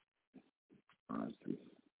 Honestly.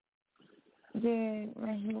 Dude,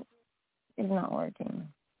 my heat is not working.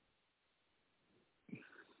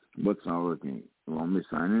 What's not working? You want me to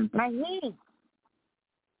sign in? My heat.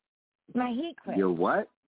 My heat quit. Your what?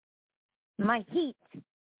 My heat.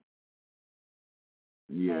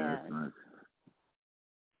 Yeah, that's nice.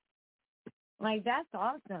 Like, that's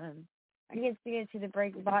awesome. I get to get to the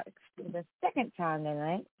break box for the second time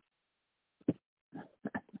tonight.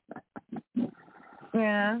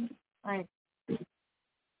 Yeah. Like,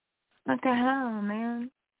 what the hell, man?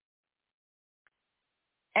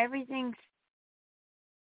 Everything's...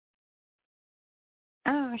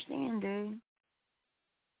 I don't understand, dude.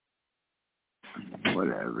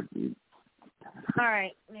 Whatever, dude. All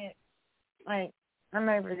right, man. Like, I'm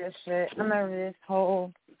over this shit. I'm over this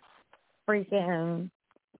whole freaking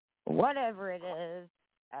whatever it is.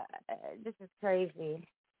 This is crazy.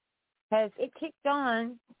 Because it kicked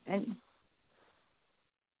on and...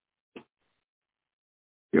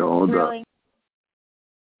 Yo, hold really? up.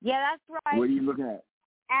 Yeah, that's right. What are you looking at?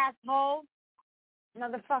 Asshole.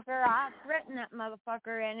 Motherfucker. I threatened that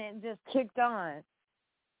motherfucker and it just kicked on.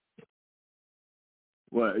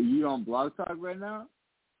 What, are you on Blog Talk right now?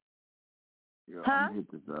 Yo, huh? I'm gonna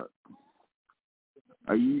hit this up.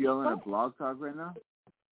 Are you yelling at Blog Talk right now?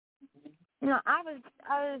 No, I was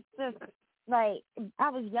just, like, I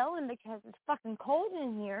was yelling because it's fucking cold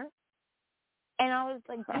in here. And I was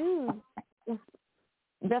like, dude,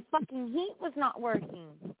 the fucking heat was not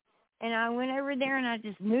working. And I went over there and I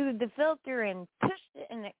just moved the filter and pushed it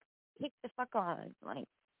and it kicked the fuck on. Like,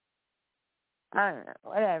 I don't know,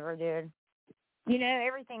 whatever, dude. You know,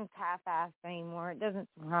 everything's half-assed anymore. It doesn't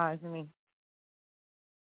surprise me.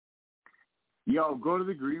 Yo, go to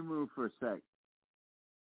the green room for a sec.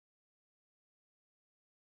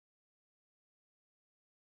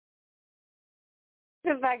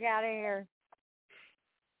 Get the fuck out of here.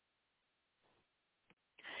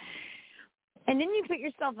 And then you put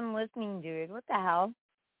yourself in listening, dude. What the hell?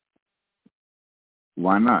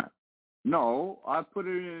 Why not? No, I put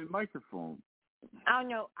it in a microphone. Oh,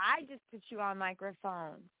 no, I just put you on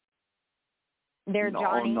microphone. They're no,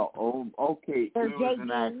 Johnny. No, oh, okay. They're it was an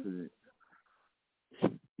accident.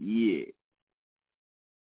 Yeah.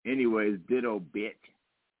 Anyways, ditto, bitch.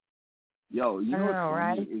 Yo, you know what's funny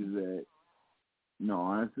right? is that, no,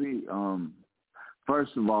 honestly,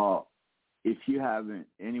 first of all, if you haven't,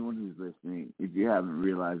 anyone who's listening, if you haven't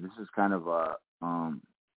realized, this is kind of a on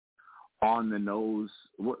the nose.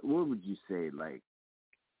 What would you say? Like,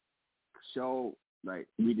 show, like,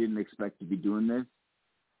 we didn't expect to be doing this,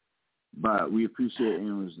 but we appreciate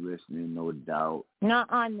anyone who's listening, no doubt. Not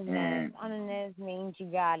on the nose. On the nose means you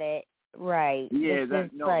got it right. Yeah,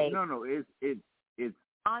 no. It's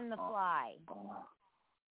on the fly.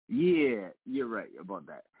 Yeah, you're right about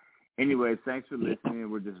that. Anyways, thanks for listening.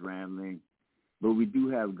 We're just rambling. But we do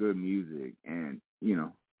have good music, and, you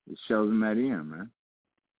know, it shows Matty M, man.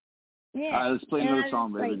 Yeah. All right, let's play another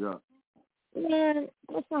song, baby girl. Man,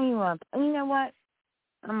 what song you want? You know what?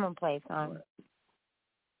 I'm going to play a song.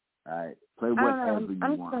 All right, play whatever you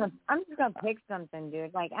want. I'm just going to pick something,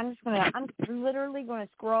 dude. Like, I'm literally going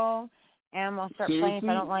to scroll, and I'm going to start playing. If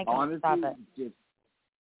I don't like it, stop it. Just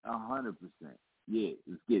 100%. Yeah,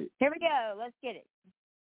 let's get it. Here we go. Let's get it.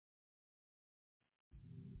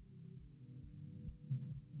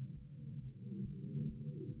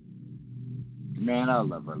 Man, I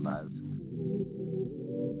love our lives.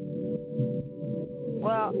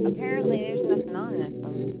 Well, apparently there's nothing on this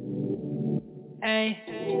one. Hey,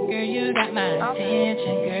 girl, you got my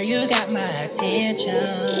attention. Girl, you got my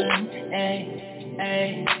attention.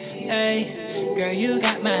 Hey, girl, you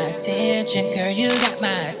got my attention. Girl, you got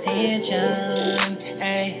my attention.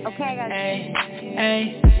 Hey,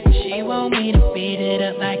 she want me to beat it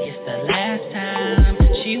up like it's the last time.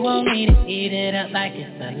 She want me to eat it up like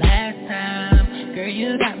it's the last time. Girl,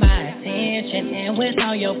 you got my attention, and with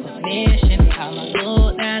all your permission, I'ma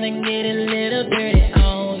go down and get a little dirty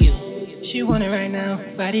on you. She want it right now,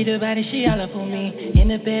 body to body, she all up on me. In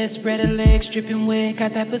the bed, spread her legs, dripping wet,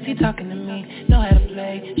 got that pussy talking to me. Know how to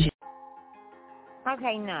play.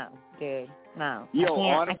 Okay, no, dude, no. Yo,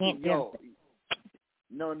 I can't do it.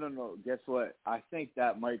 No. Guess what? I think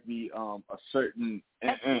that might be a certain.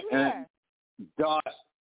 Dot.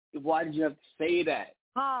 Why did you have to say that?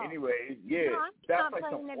 Oh. Anyways, yeah, no, that's like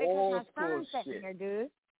some old school shit. Here, dude.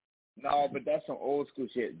 No, but that's some old school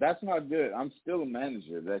shit. That's not good. I'm still a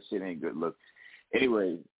manager. That shit ain't good. Look,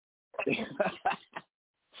 anyways,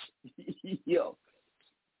 yo,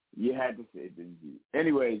 you had to say it, didn't you?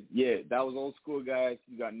 Anyways, yeah, that was old school, guys.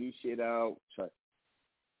 You got new shit out.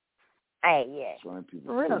 Hey, yeah. Showing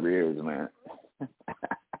people careers, man.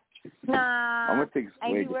 Nah. I'm gonna take a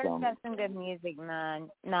swig of something. Got some good music,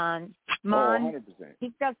 man. Mon. Oh, 100%.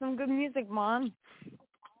 He's got some good music, Mon.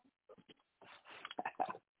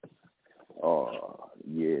 Oh, Oh,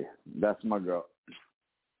 yeah. That's my girl.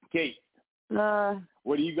 Kate,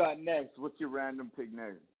 what do you got next? What's your random pick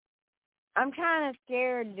next? I'm kind of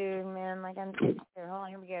scared, dude, man. Like, I'm scared. Hold on,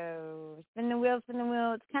 here we go. Spin the wheel, spin the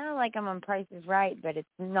wheel. It's kind of like I'm on Price is Right, but it's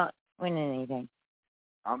not winning anything.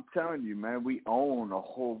 I'm telling you, man, we own a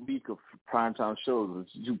whole week of primetime shows.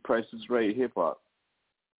 Let's do Price is Right hip-hop.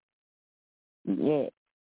 Yeah.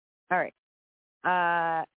 All right.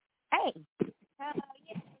 Hey. Yeah.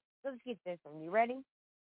 Let's get this one. You ready?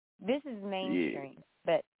 This is mainstream,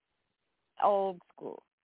 but old school.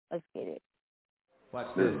 Let's get it.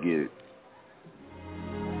 Watch this. Let's get it.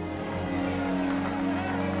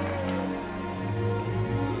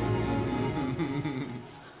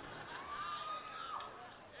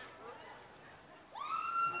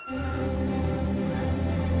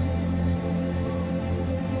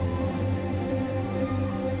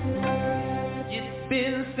 It's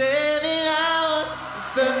been 7 hours,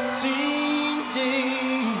 13 days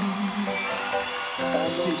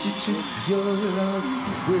since you took your love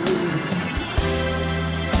away.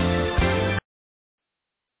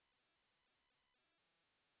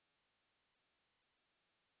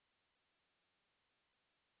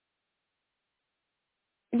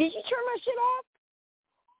 Did you turn my shit off?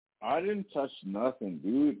 I didn't touch nothing,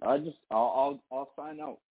 dude. I'll sign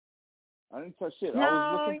out. I didn't touch shit. No, I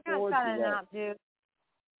was looking forward to that. Out, dude.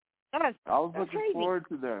 I was looking forward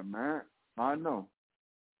to that, man. I know.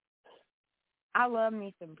 I love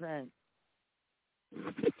me some Prince.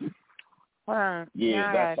 Hold on.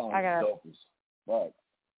 Yeah, that song is dope as fuck.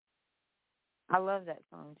 I love that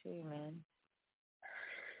song too, man.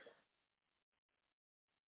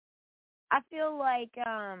 I feel like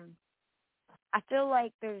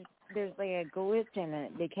there's like a glitch in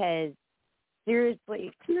it because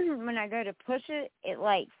seriously, when I go to push it, it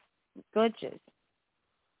like glitches.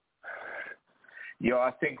 Yo,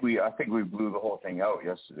 I think we blew the whole thing out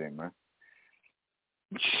yesterday, man.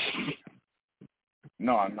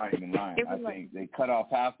 No, I'm not even lying. I think they cut off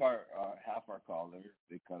half our callers.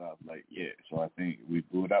 They cut off so I think we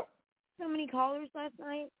blew it out. So many callers last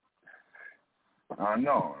night? I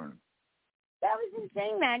know. That was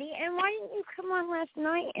insane, Matty. And why didn't you come on last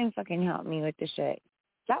night and fucking help me with the shit?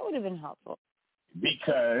 That would have been helpful.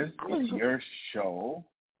 Because it's your show,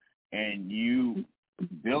 and you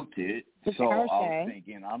built it. So I was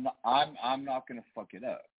thinking, I'm not gonna fuck it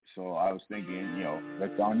up. So I was thinking,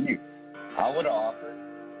 that's on you. I would have offered,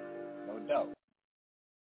 no doubt.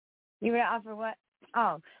 You would have offered what?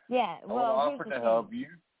 Oh, yeah. I would have offered to help you.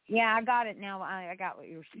 Yeah, I got it now. I got what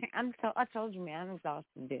you were saying. I told you, man, I'm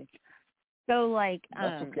exhausted, dude. So, like,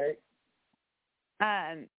 that's okay.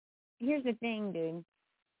 Here's the thing, dude.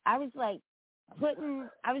 I was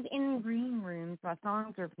in the green room, so my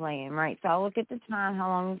songs are playing, right? So I'll look at the time, how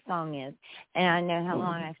long the song is, and I know how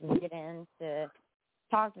long I can get in to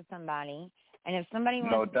talk to somebody. And if somebody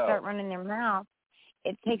wants to start running their mouth,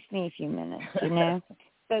 it takes me a few minutes, you know?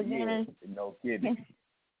 So then, no kidding.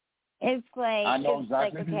 It's like, I know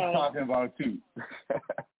exactly what you're talking about, too.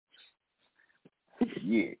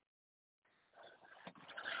 Yeah.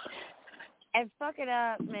 And fuck it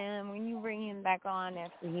up, man. When you bring him back on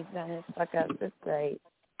after he's done his fuck up, it's great.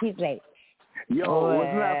 He's late. Yo,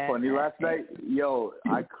 wasn't that funny last night? Yo,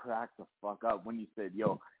 I cracked the fuck up when you said,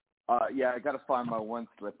 I got to find my one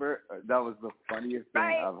slipper. That was the funniest thing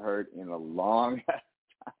I've heard in a long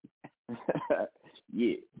time.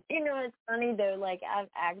 Yeah. You know, it's funny, though. Like, I've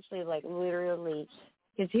actually, like, literally,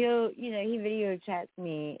 because he video chats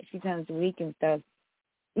me a few times a week and stuff.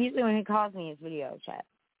 Usually when he calls me, it's video chat.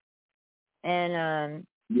 And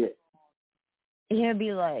he'll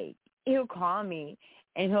be like, he'll call me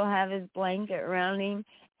and he'll have his blanket around him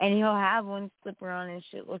and he'll have one slipper on and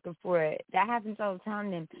shit looking for it. That happens all the time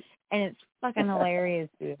to him, and it's fucking hilarious,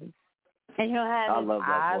 dude. And he'll have his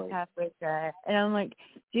eyes halfway shut, and I'm like,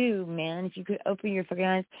 dude, man, if you could open your fucking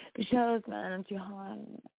eyes, the shellz, man, I'm too hot.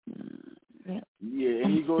 Yeah,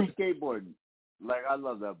 and he goes skateboarding. Like, I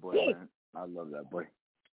love that boy, man. I love that boy.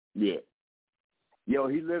 Yeah. Yo,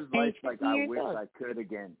 he lives life like I wish I could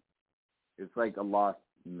again. It's like a lost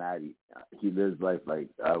Matty. He lives life like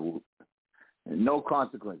no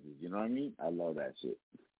consequences, you know what I mean? I love that shit.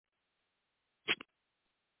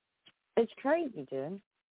 It's crazy, dude.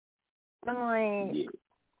 I'm like,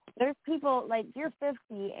 there's people, like, you're 50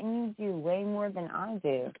 and you do way more than I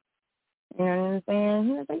do. You know what I'm saying?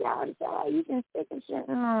 He was like, you can stick and shit.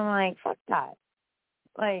 And I'm like, fuck that.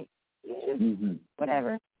 Like,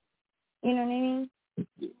 whatever. You know what I mean?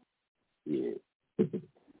 Yeah.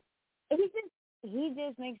 He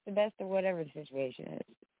just makes the best of whatever the situation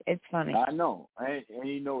is. It's funny. I know. And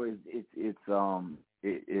you know, it's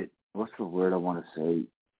what's the word I want to say?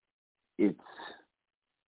 it's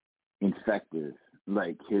infective.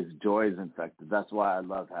 Like, his joy is infective. That's why I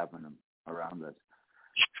love having him around us.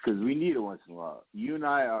 Because we need it once in a while. You and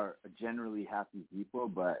I are generally happy people,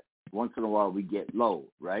 but once in a while we get low,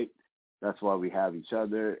 right? That's why we have each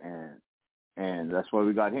other, and that's why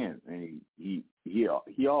we got him. And he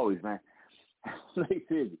always, man, like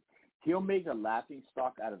this, he'll make a laughing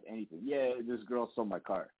stock out of anything. Yeah, this girl stole my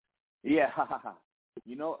car. Yeah, ha ha ha.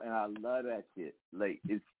 You know, and I love that shit. Like,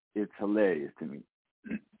 it's hilarious to me.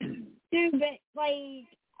 Dude, but like,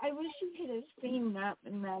 I wish you could have seen that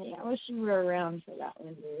with Matty. I wish you were around for that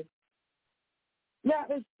one, dude. That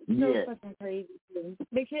was so fucking crazy, dude.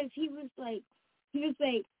 Because he was like,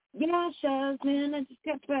 yeah, shellz, man, I just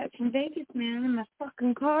got back from Vegas, man, in my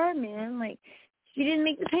fucking car, man. Like, she didn't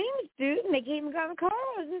make the payments, dude, and they came and got the car.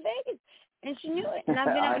 I was in Vegas, and she knew it. And I've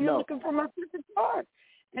been out here looking for my fucking car.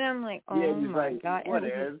 And I'm like, oh, my God.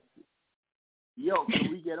 Whatever. Yo,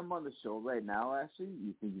 can we get him on the show right now, Ashley?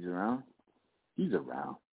 You think he's around? He's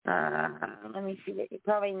around. Let me see.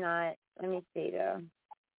 Probably not. Let me see, though.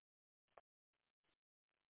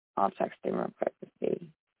 I'll text him real quick to see.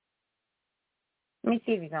 Let me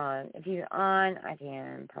see if he's on. If he's on, I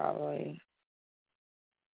can probably.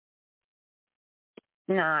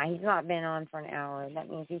 Nah, he's not been on for an hour. That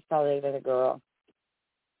means he's probably with a girl.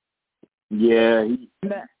 Yeah,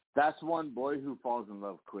 that's one boy who falls in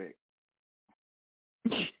love quick.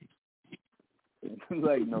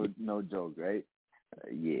 Like, no joke, right?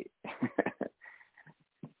 Yeah.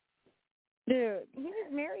 Dude, he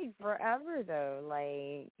was married forever, though.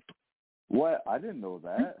 Like, what? I didn't know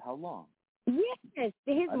that. How long? Yes,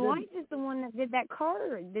 his wife is the one that did that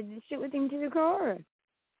car, did the shit with him to the car.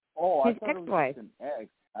 Oh, his I thought ex-wife. It was an ex.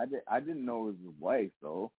 I didn't know it was his wife,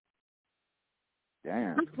 though.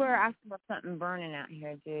 Damn. I swear I saw something burning out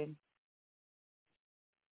here, dude.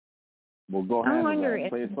 Well, go handle that.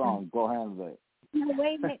 Play a song. Go handle it. No,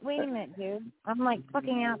 wait a minute, dude. I'm like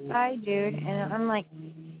fucking outside, dude, and I'm like,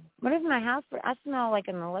 what is my house? I smell like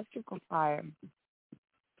an electrical fire.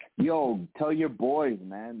 Yo, tell your boys,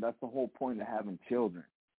 man. That's the whole point of having children.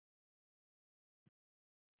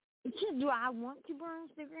 Do I want to burn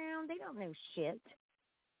to the ground? They don't know shit.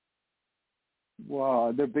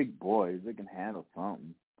 Well, they're big boys. They can handle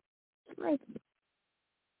something. Like,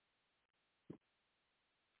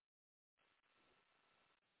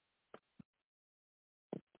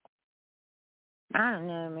 I don't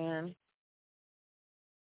know, man.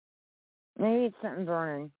 Maybe it's something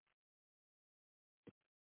burning.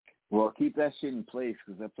 Well, keep that shit in place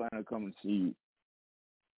because they're planning to come and see you.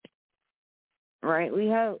 Right, we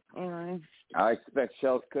hope. Anyway. I expect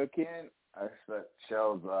shellz cooking. I expect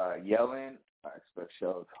shellz yelling. I expect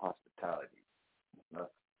shellz hospitality.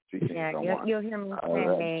 Yeah, you'll hear me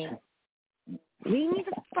say, leave me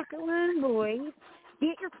the fuck alone, boys.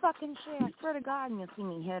 Get your fucking shit. I swear to God, and you'll see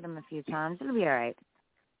me hit him a few times. It'll be all right.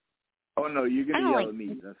 Oh, no, you're going to yell at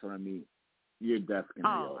me. That's what I mean. You're definitely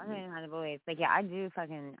going to yell at me. I mean, how the boys. Like, yeah, I do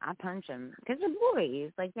I punch them. Because they're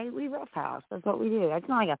boys. Like, we roughhouse. That's what we do. It's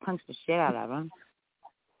not like I punch the shit out of them.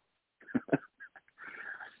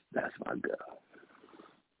 That's my girl.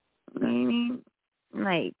 I mean,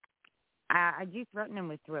 like, I do threaten them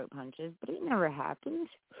with throat punches, but it never happened.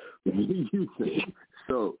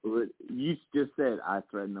 So, you just said I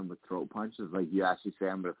threaten them with throat punches? Like, you actually say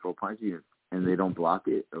I'm going to throat punch you and they don't block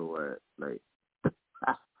it? Or what? Like,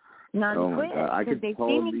 none oh quit because they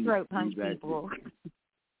see me throat punch people.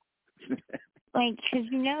 Like, because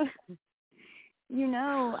you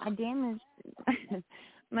know, I damaged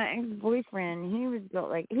my ex-boyfriend. He was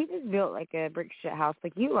built like a brick shit house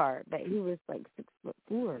like you are, but he was like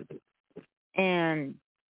 6'4", and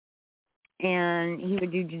he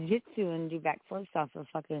would do jiu-jitsu and do backflips off of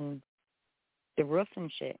fucking the roof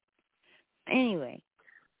and shit. Anyway,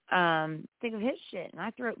 think of his shit, and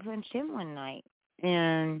I throat punched him one night.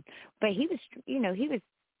 But he was, he was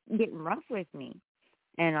getting rough with me.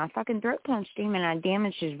 And I fucking throat punched him, and I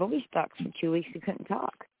damaged his voice box for 2 weeks. He couldn't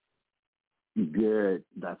talk. Good.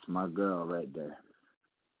 That's my girl right there.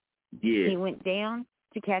 Yeah. He went down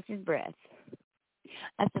to catch his breath.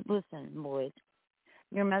 I said, listen, boys,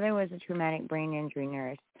 your mother was a traumatic brain injury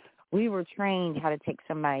nurse. We were trained how to take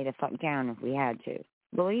somebody to fuck down if we had to.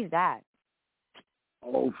 Believe that.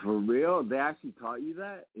 Oh, for real? They actually taught you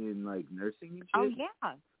that in, like, nursing and shit? Oh,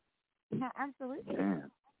 yeah. Yeah, absolutely.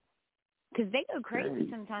 Damn. Because they go crazy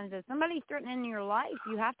sometimes. If somebody's threatening your life,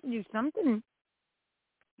 you have to do something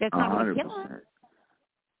that's not going to kill them.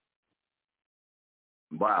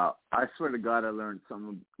 Wow. I swear to God, I learned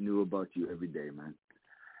something new about you every day, man.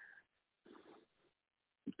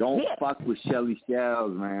 Don't fuck with Shelly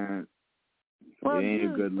Shellz, man. Well, it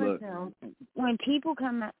ain't a good look. When people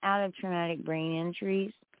come out of traumatic brain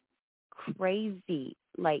injuries, crazy,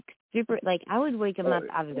 like super, like I would wake them up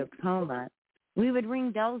out of their coma. We would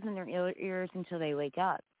ring bells in their ears until they wake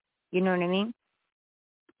up. You know what I mean?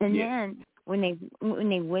 And then when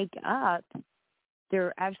they wake up,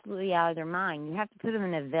 they're absolutely out of their mind. You have to put them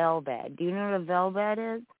in a veil bed. Do you know what a veil bed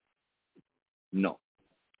is? No.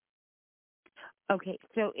 Okay,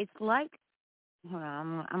 so it's like, hold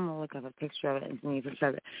on, I'm going to look up a picture of it and send you a picture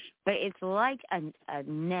of it. But it's like a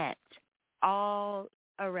net all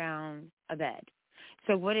around a bed.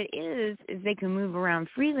 So what it is they can move around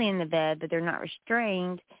freely in the bed, but they're not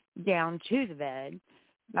restrained down to the bed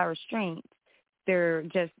by restraints. They're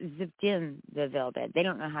just zipped in the veil bed. They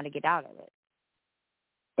don't know how to get out of it.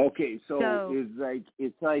 Okay, so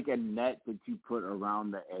it's like a net that you put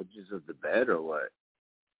around the edges of the bed, or what?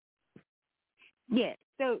 Yeah.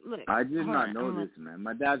 So look, I did not know this, man.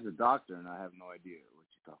 My dad's a doctor, and I have no idea what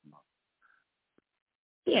you're talking about.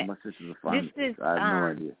 Yeah. My sister's a pharmacist. I have no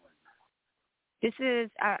idea. This is.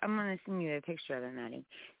 I'm going to send you a picture of it, Matty.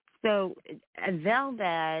 So a veil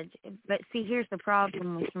bed, but see, here's the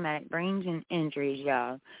problem with traumatic brain injuries,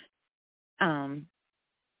 y'all.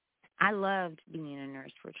 I loved being a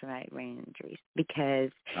nurse for traumatic brain injuries because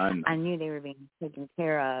I knew they were being taken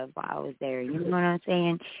care of while I was there. You know what I'm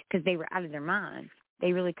saying? Because they were out of their mind.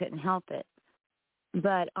 They really couldn't help it.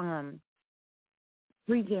 But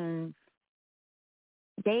freaking,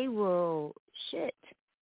 they will shit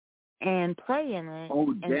and play in it.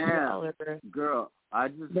 Oh, damn. Girl, I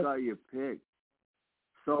just got your pic.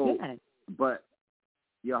 So, but,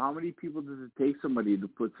 how many people does it take somebody to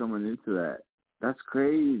put someone into that? That's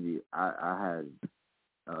crazy. I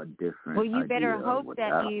had a different Well, you better idea hope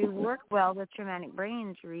that you work well with traumatic brain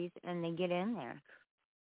injuries and they get in there.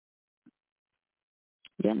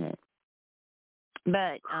 Get it.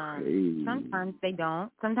 But sometimes they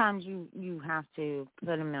don't. Sometimes you have to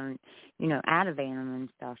put them in, Ativan and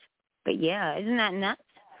stuff. But yeah, isn't that nuts?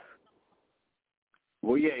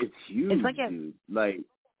 Well, yeah, it's huge, it's like dude.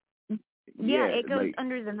 It goes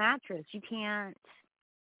under the mattress. You can't.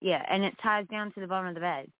 Yeah, and it ties down to the bottom of the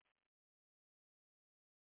bed.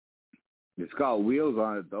 It's got wheels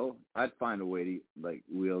on it, though. I'd find a way to,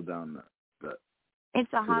 wheel down the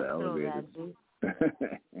It's a hospital bed, dude.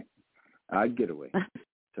 I'd get away.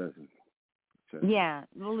 Trust me. Yeah,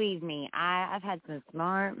 believe me. I've had some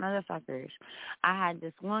smart motherfuckers. I had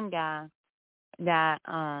this one guy that,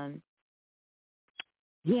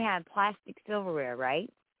 he had plastic silverware, right?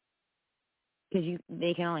 Because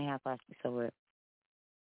they can only have plastic silverware.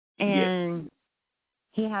 And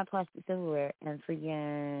he had plastic silverware and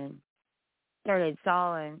freaking started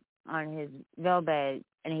sawing on his veil bed,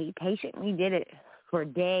 and he patiently did it for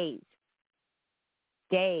days.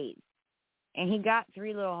 And he got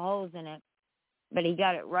 3 little holes in it, but he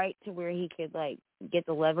got it right to where he could, get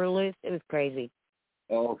the lever loose. It was crazy.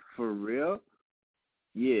 Oh, for real?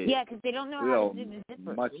 Yeah. Yeah, because they don't know how to do the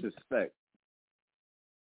zipper. Much respect.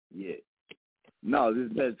 Yeah. No,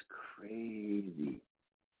 this bed's crazy.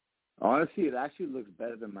 Honestly, it actually looks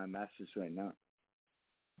better than my mattress right now.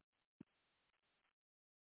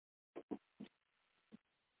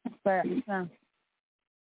 But it's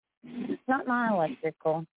not my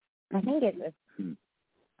electrical. I think it was.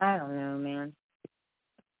 I don't know, man.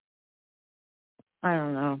 I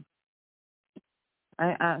don't know.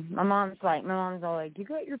 My mom's all like, you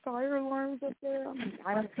got your fire alarms up there? I'm like,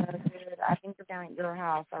 I don't know, dude. I think they're down at your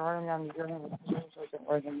house. I heard them down at your house. It wasn't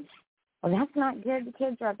working. Well, that's not good. The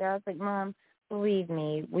kids are out there. I was like, Mom, believe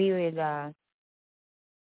me, we would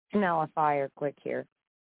smell a fire quick here.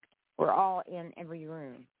 We're all in every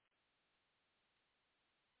room.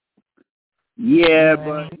 Yeah,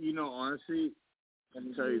 but, honestly,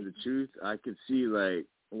 to tell you the truth, I could see,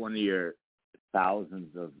 one of your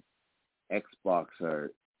thousands of Xbox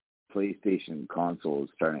or PlayStation consoles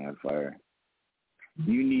starting on fire.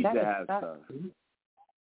 You need to have stuff.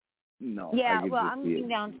 No. Yeah, well, I'm moving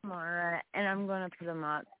down tomorrow, and I'm going to put them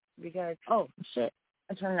up because, oh, shit,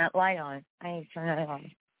 I turned that light on. I need to turn that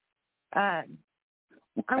on.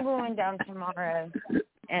 I'm going down tomorrow,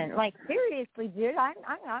 and, seriously, dude, I'm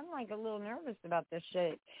a little nervous about this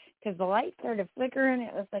shit because the light started flickering.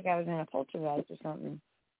 It looks like I was in a poltergeist or something.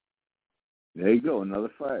 There you go, another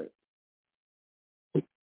fire.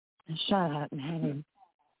 Shut up, man.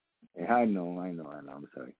 I know. I'm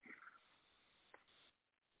sorry.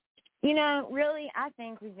 Really, I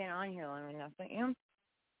think we've been on here long enough, don't you?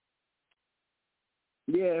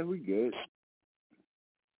 Yeah, we good.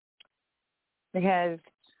 Because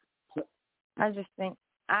I just think,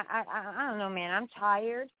 I don't know, man. I'm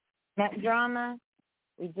tired. That drama,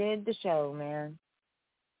 we did the show, man.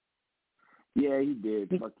 Yeah, he did.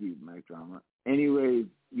 Fuck you, Mack Drama. Anyways,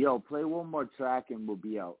 yo, play one more track and we'll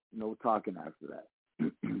be out. No talking after that.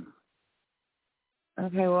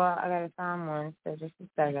 Okay, well, I gotta find one, so just a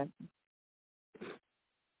second.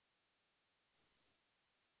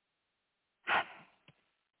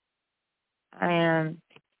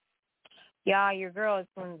 Yeah, your girl is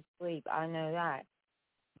going to sleep. I know that.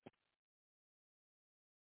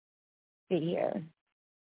 See here.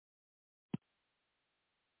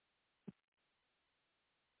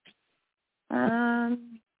 Hold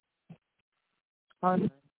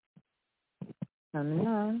on. Coming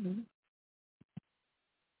on.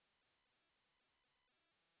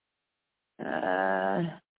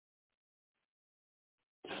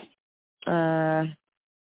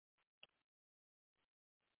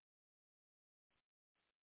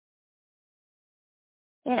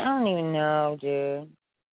 Yeah, I don't even know, dude.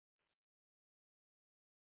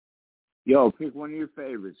 Yo, pick one of your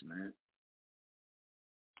favorites, man.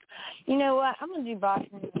 You know what? I'm going to do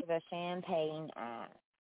Boston with a champagne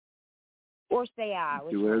or Say I.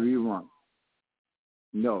 Do whatever you want.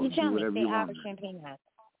 No, you tell do whatever me, you Say want. I or champagne ass.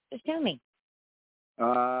 Just tell me.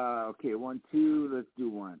 Okay, 1, 2, let's do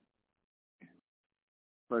one.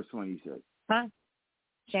 First one you said. Huh?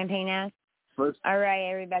 Champagne ass? First. All right,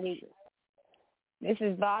 everybody. This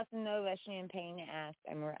is Bossa Nova Champagne Ass,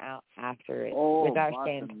 and we're out after it with our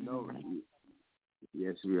champagne. Nova.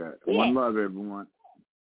 Yes, we are. Yeah. One love, everyone.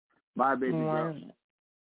 Bye, baby girl.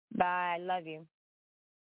 Bye. Love you.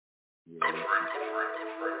 Yeah.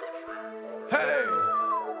 Hey!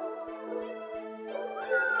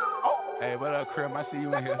 Oh. Hey, what up, Krim? I see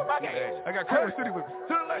you in here. Hey, I got Krim City with me.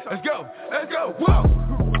 Let's go. Whoa!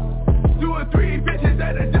 2 or 3 bitches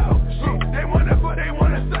at the door. They wanna fuck, they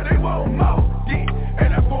wanna suck, they want more.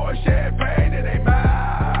 And I pour champagne in their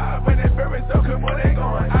mouth. When they feel it, so come on, they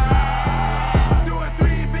going 2 or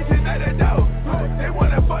 3 bitches at the door. They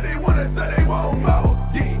wanna fuck, they wanna suck, they want more.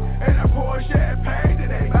 And I pour champagne in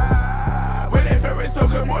their mouth. When they feel it, so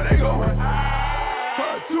come on, they going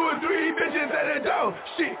 2 or 3 bitches at the door.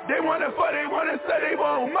 Shit, they wanna fuck, they wanna suck, they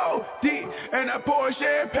want more. And I pour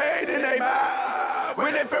champagne in their mouth.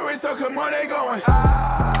 When they feel it, so come on, they going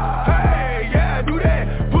hey, yeah, do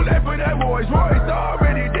that. Pull that for that Royce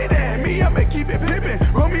already did that. Me, I'ma keep it pimpin'.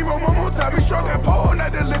 Roll me, on top, be strong and pour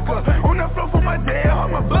out the liquor. On the floor for my damn, all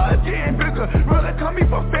my blood getting bigger. Brother, call me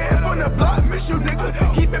for fans on the block, miss you nigga.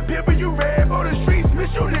 Keep it pimpin', you rap on the streets,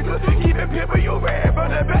 miss you nigga. Keep it pimpin', you rap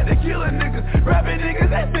on the back to kill a nigga. Rapping niggas,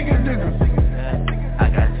 that singing niggas. I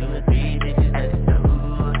got 2 or 3 bitches at the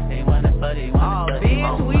door. They wanna fuck, they wanna fuck, they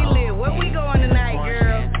want we live. Where we going tonight,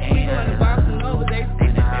 girl? We going to Boston Nova. They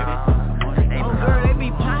be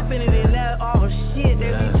popping it in that, oh shit, they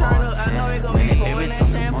be turning up. I know they gonna be pouring that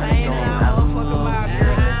champagne and that motherfucker about,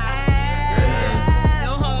 girl.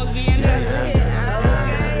 No hoes be in that shit.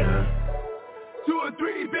 2 or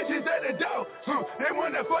 3 bitches at the door. They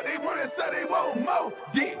wanna fuck, they wanna suck, they want more.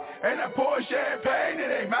 And I pour champagne in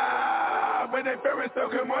their mouth. When they feel it, so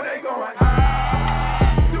come on, they going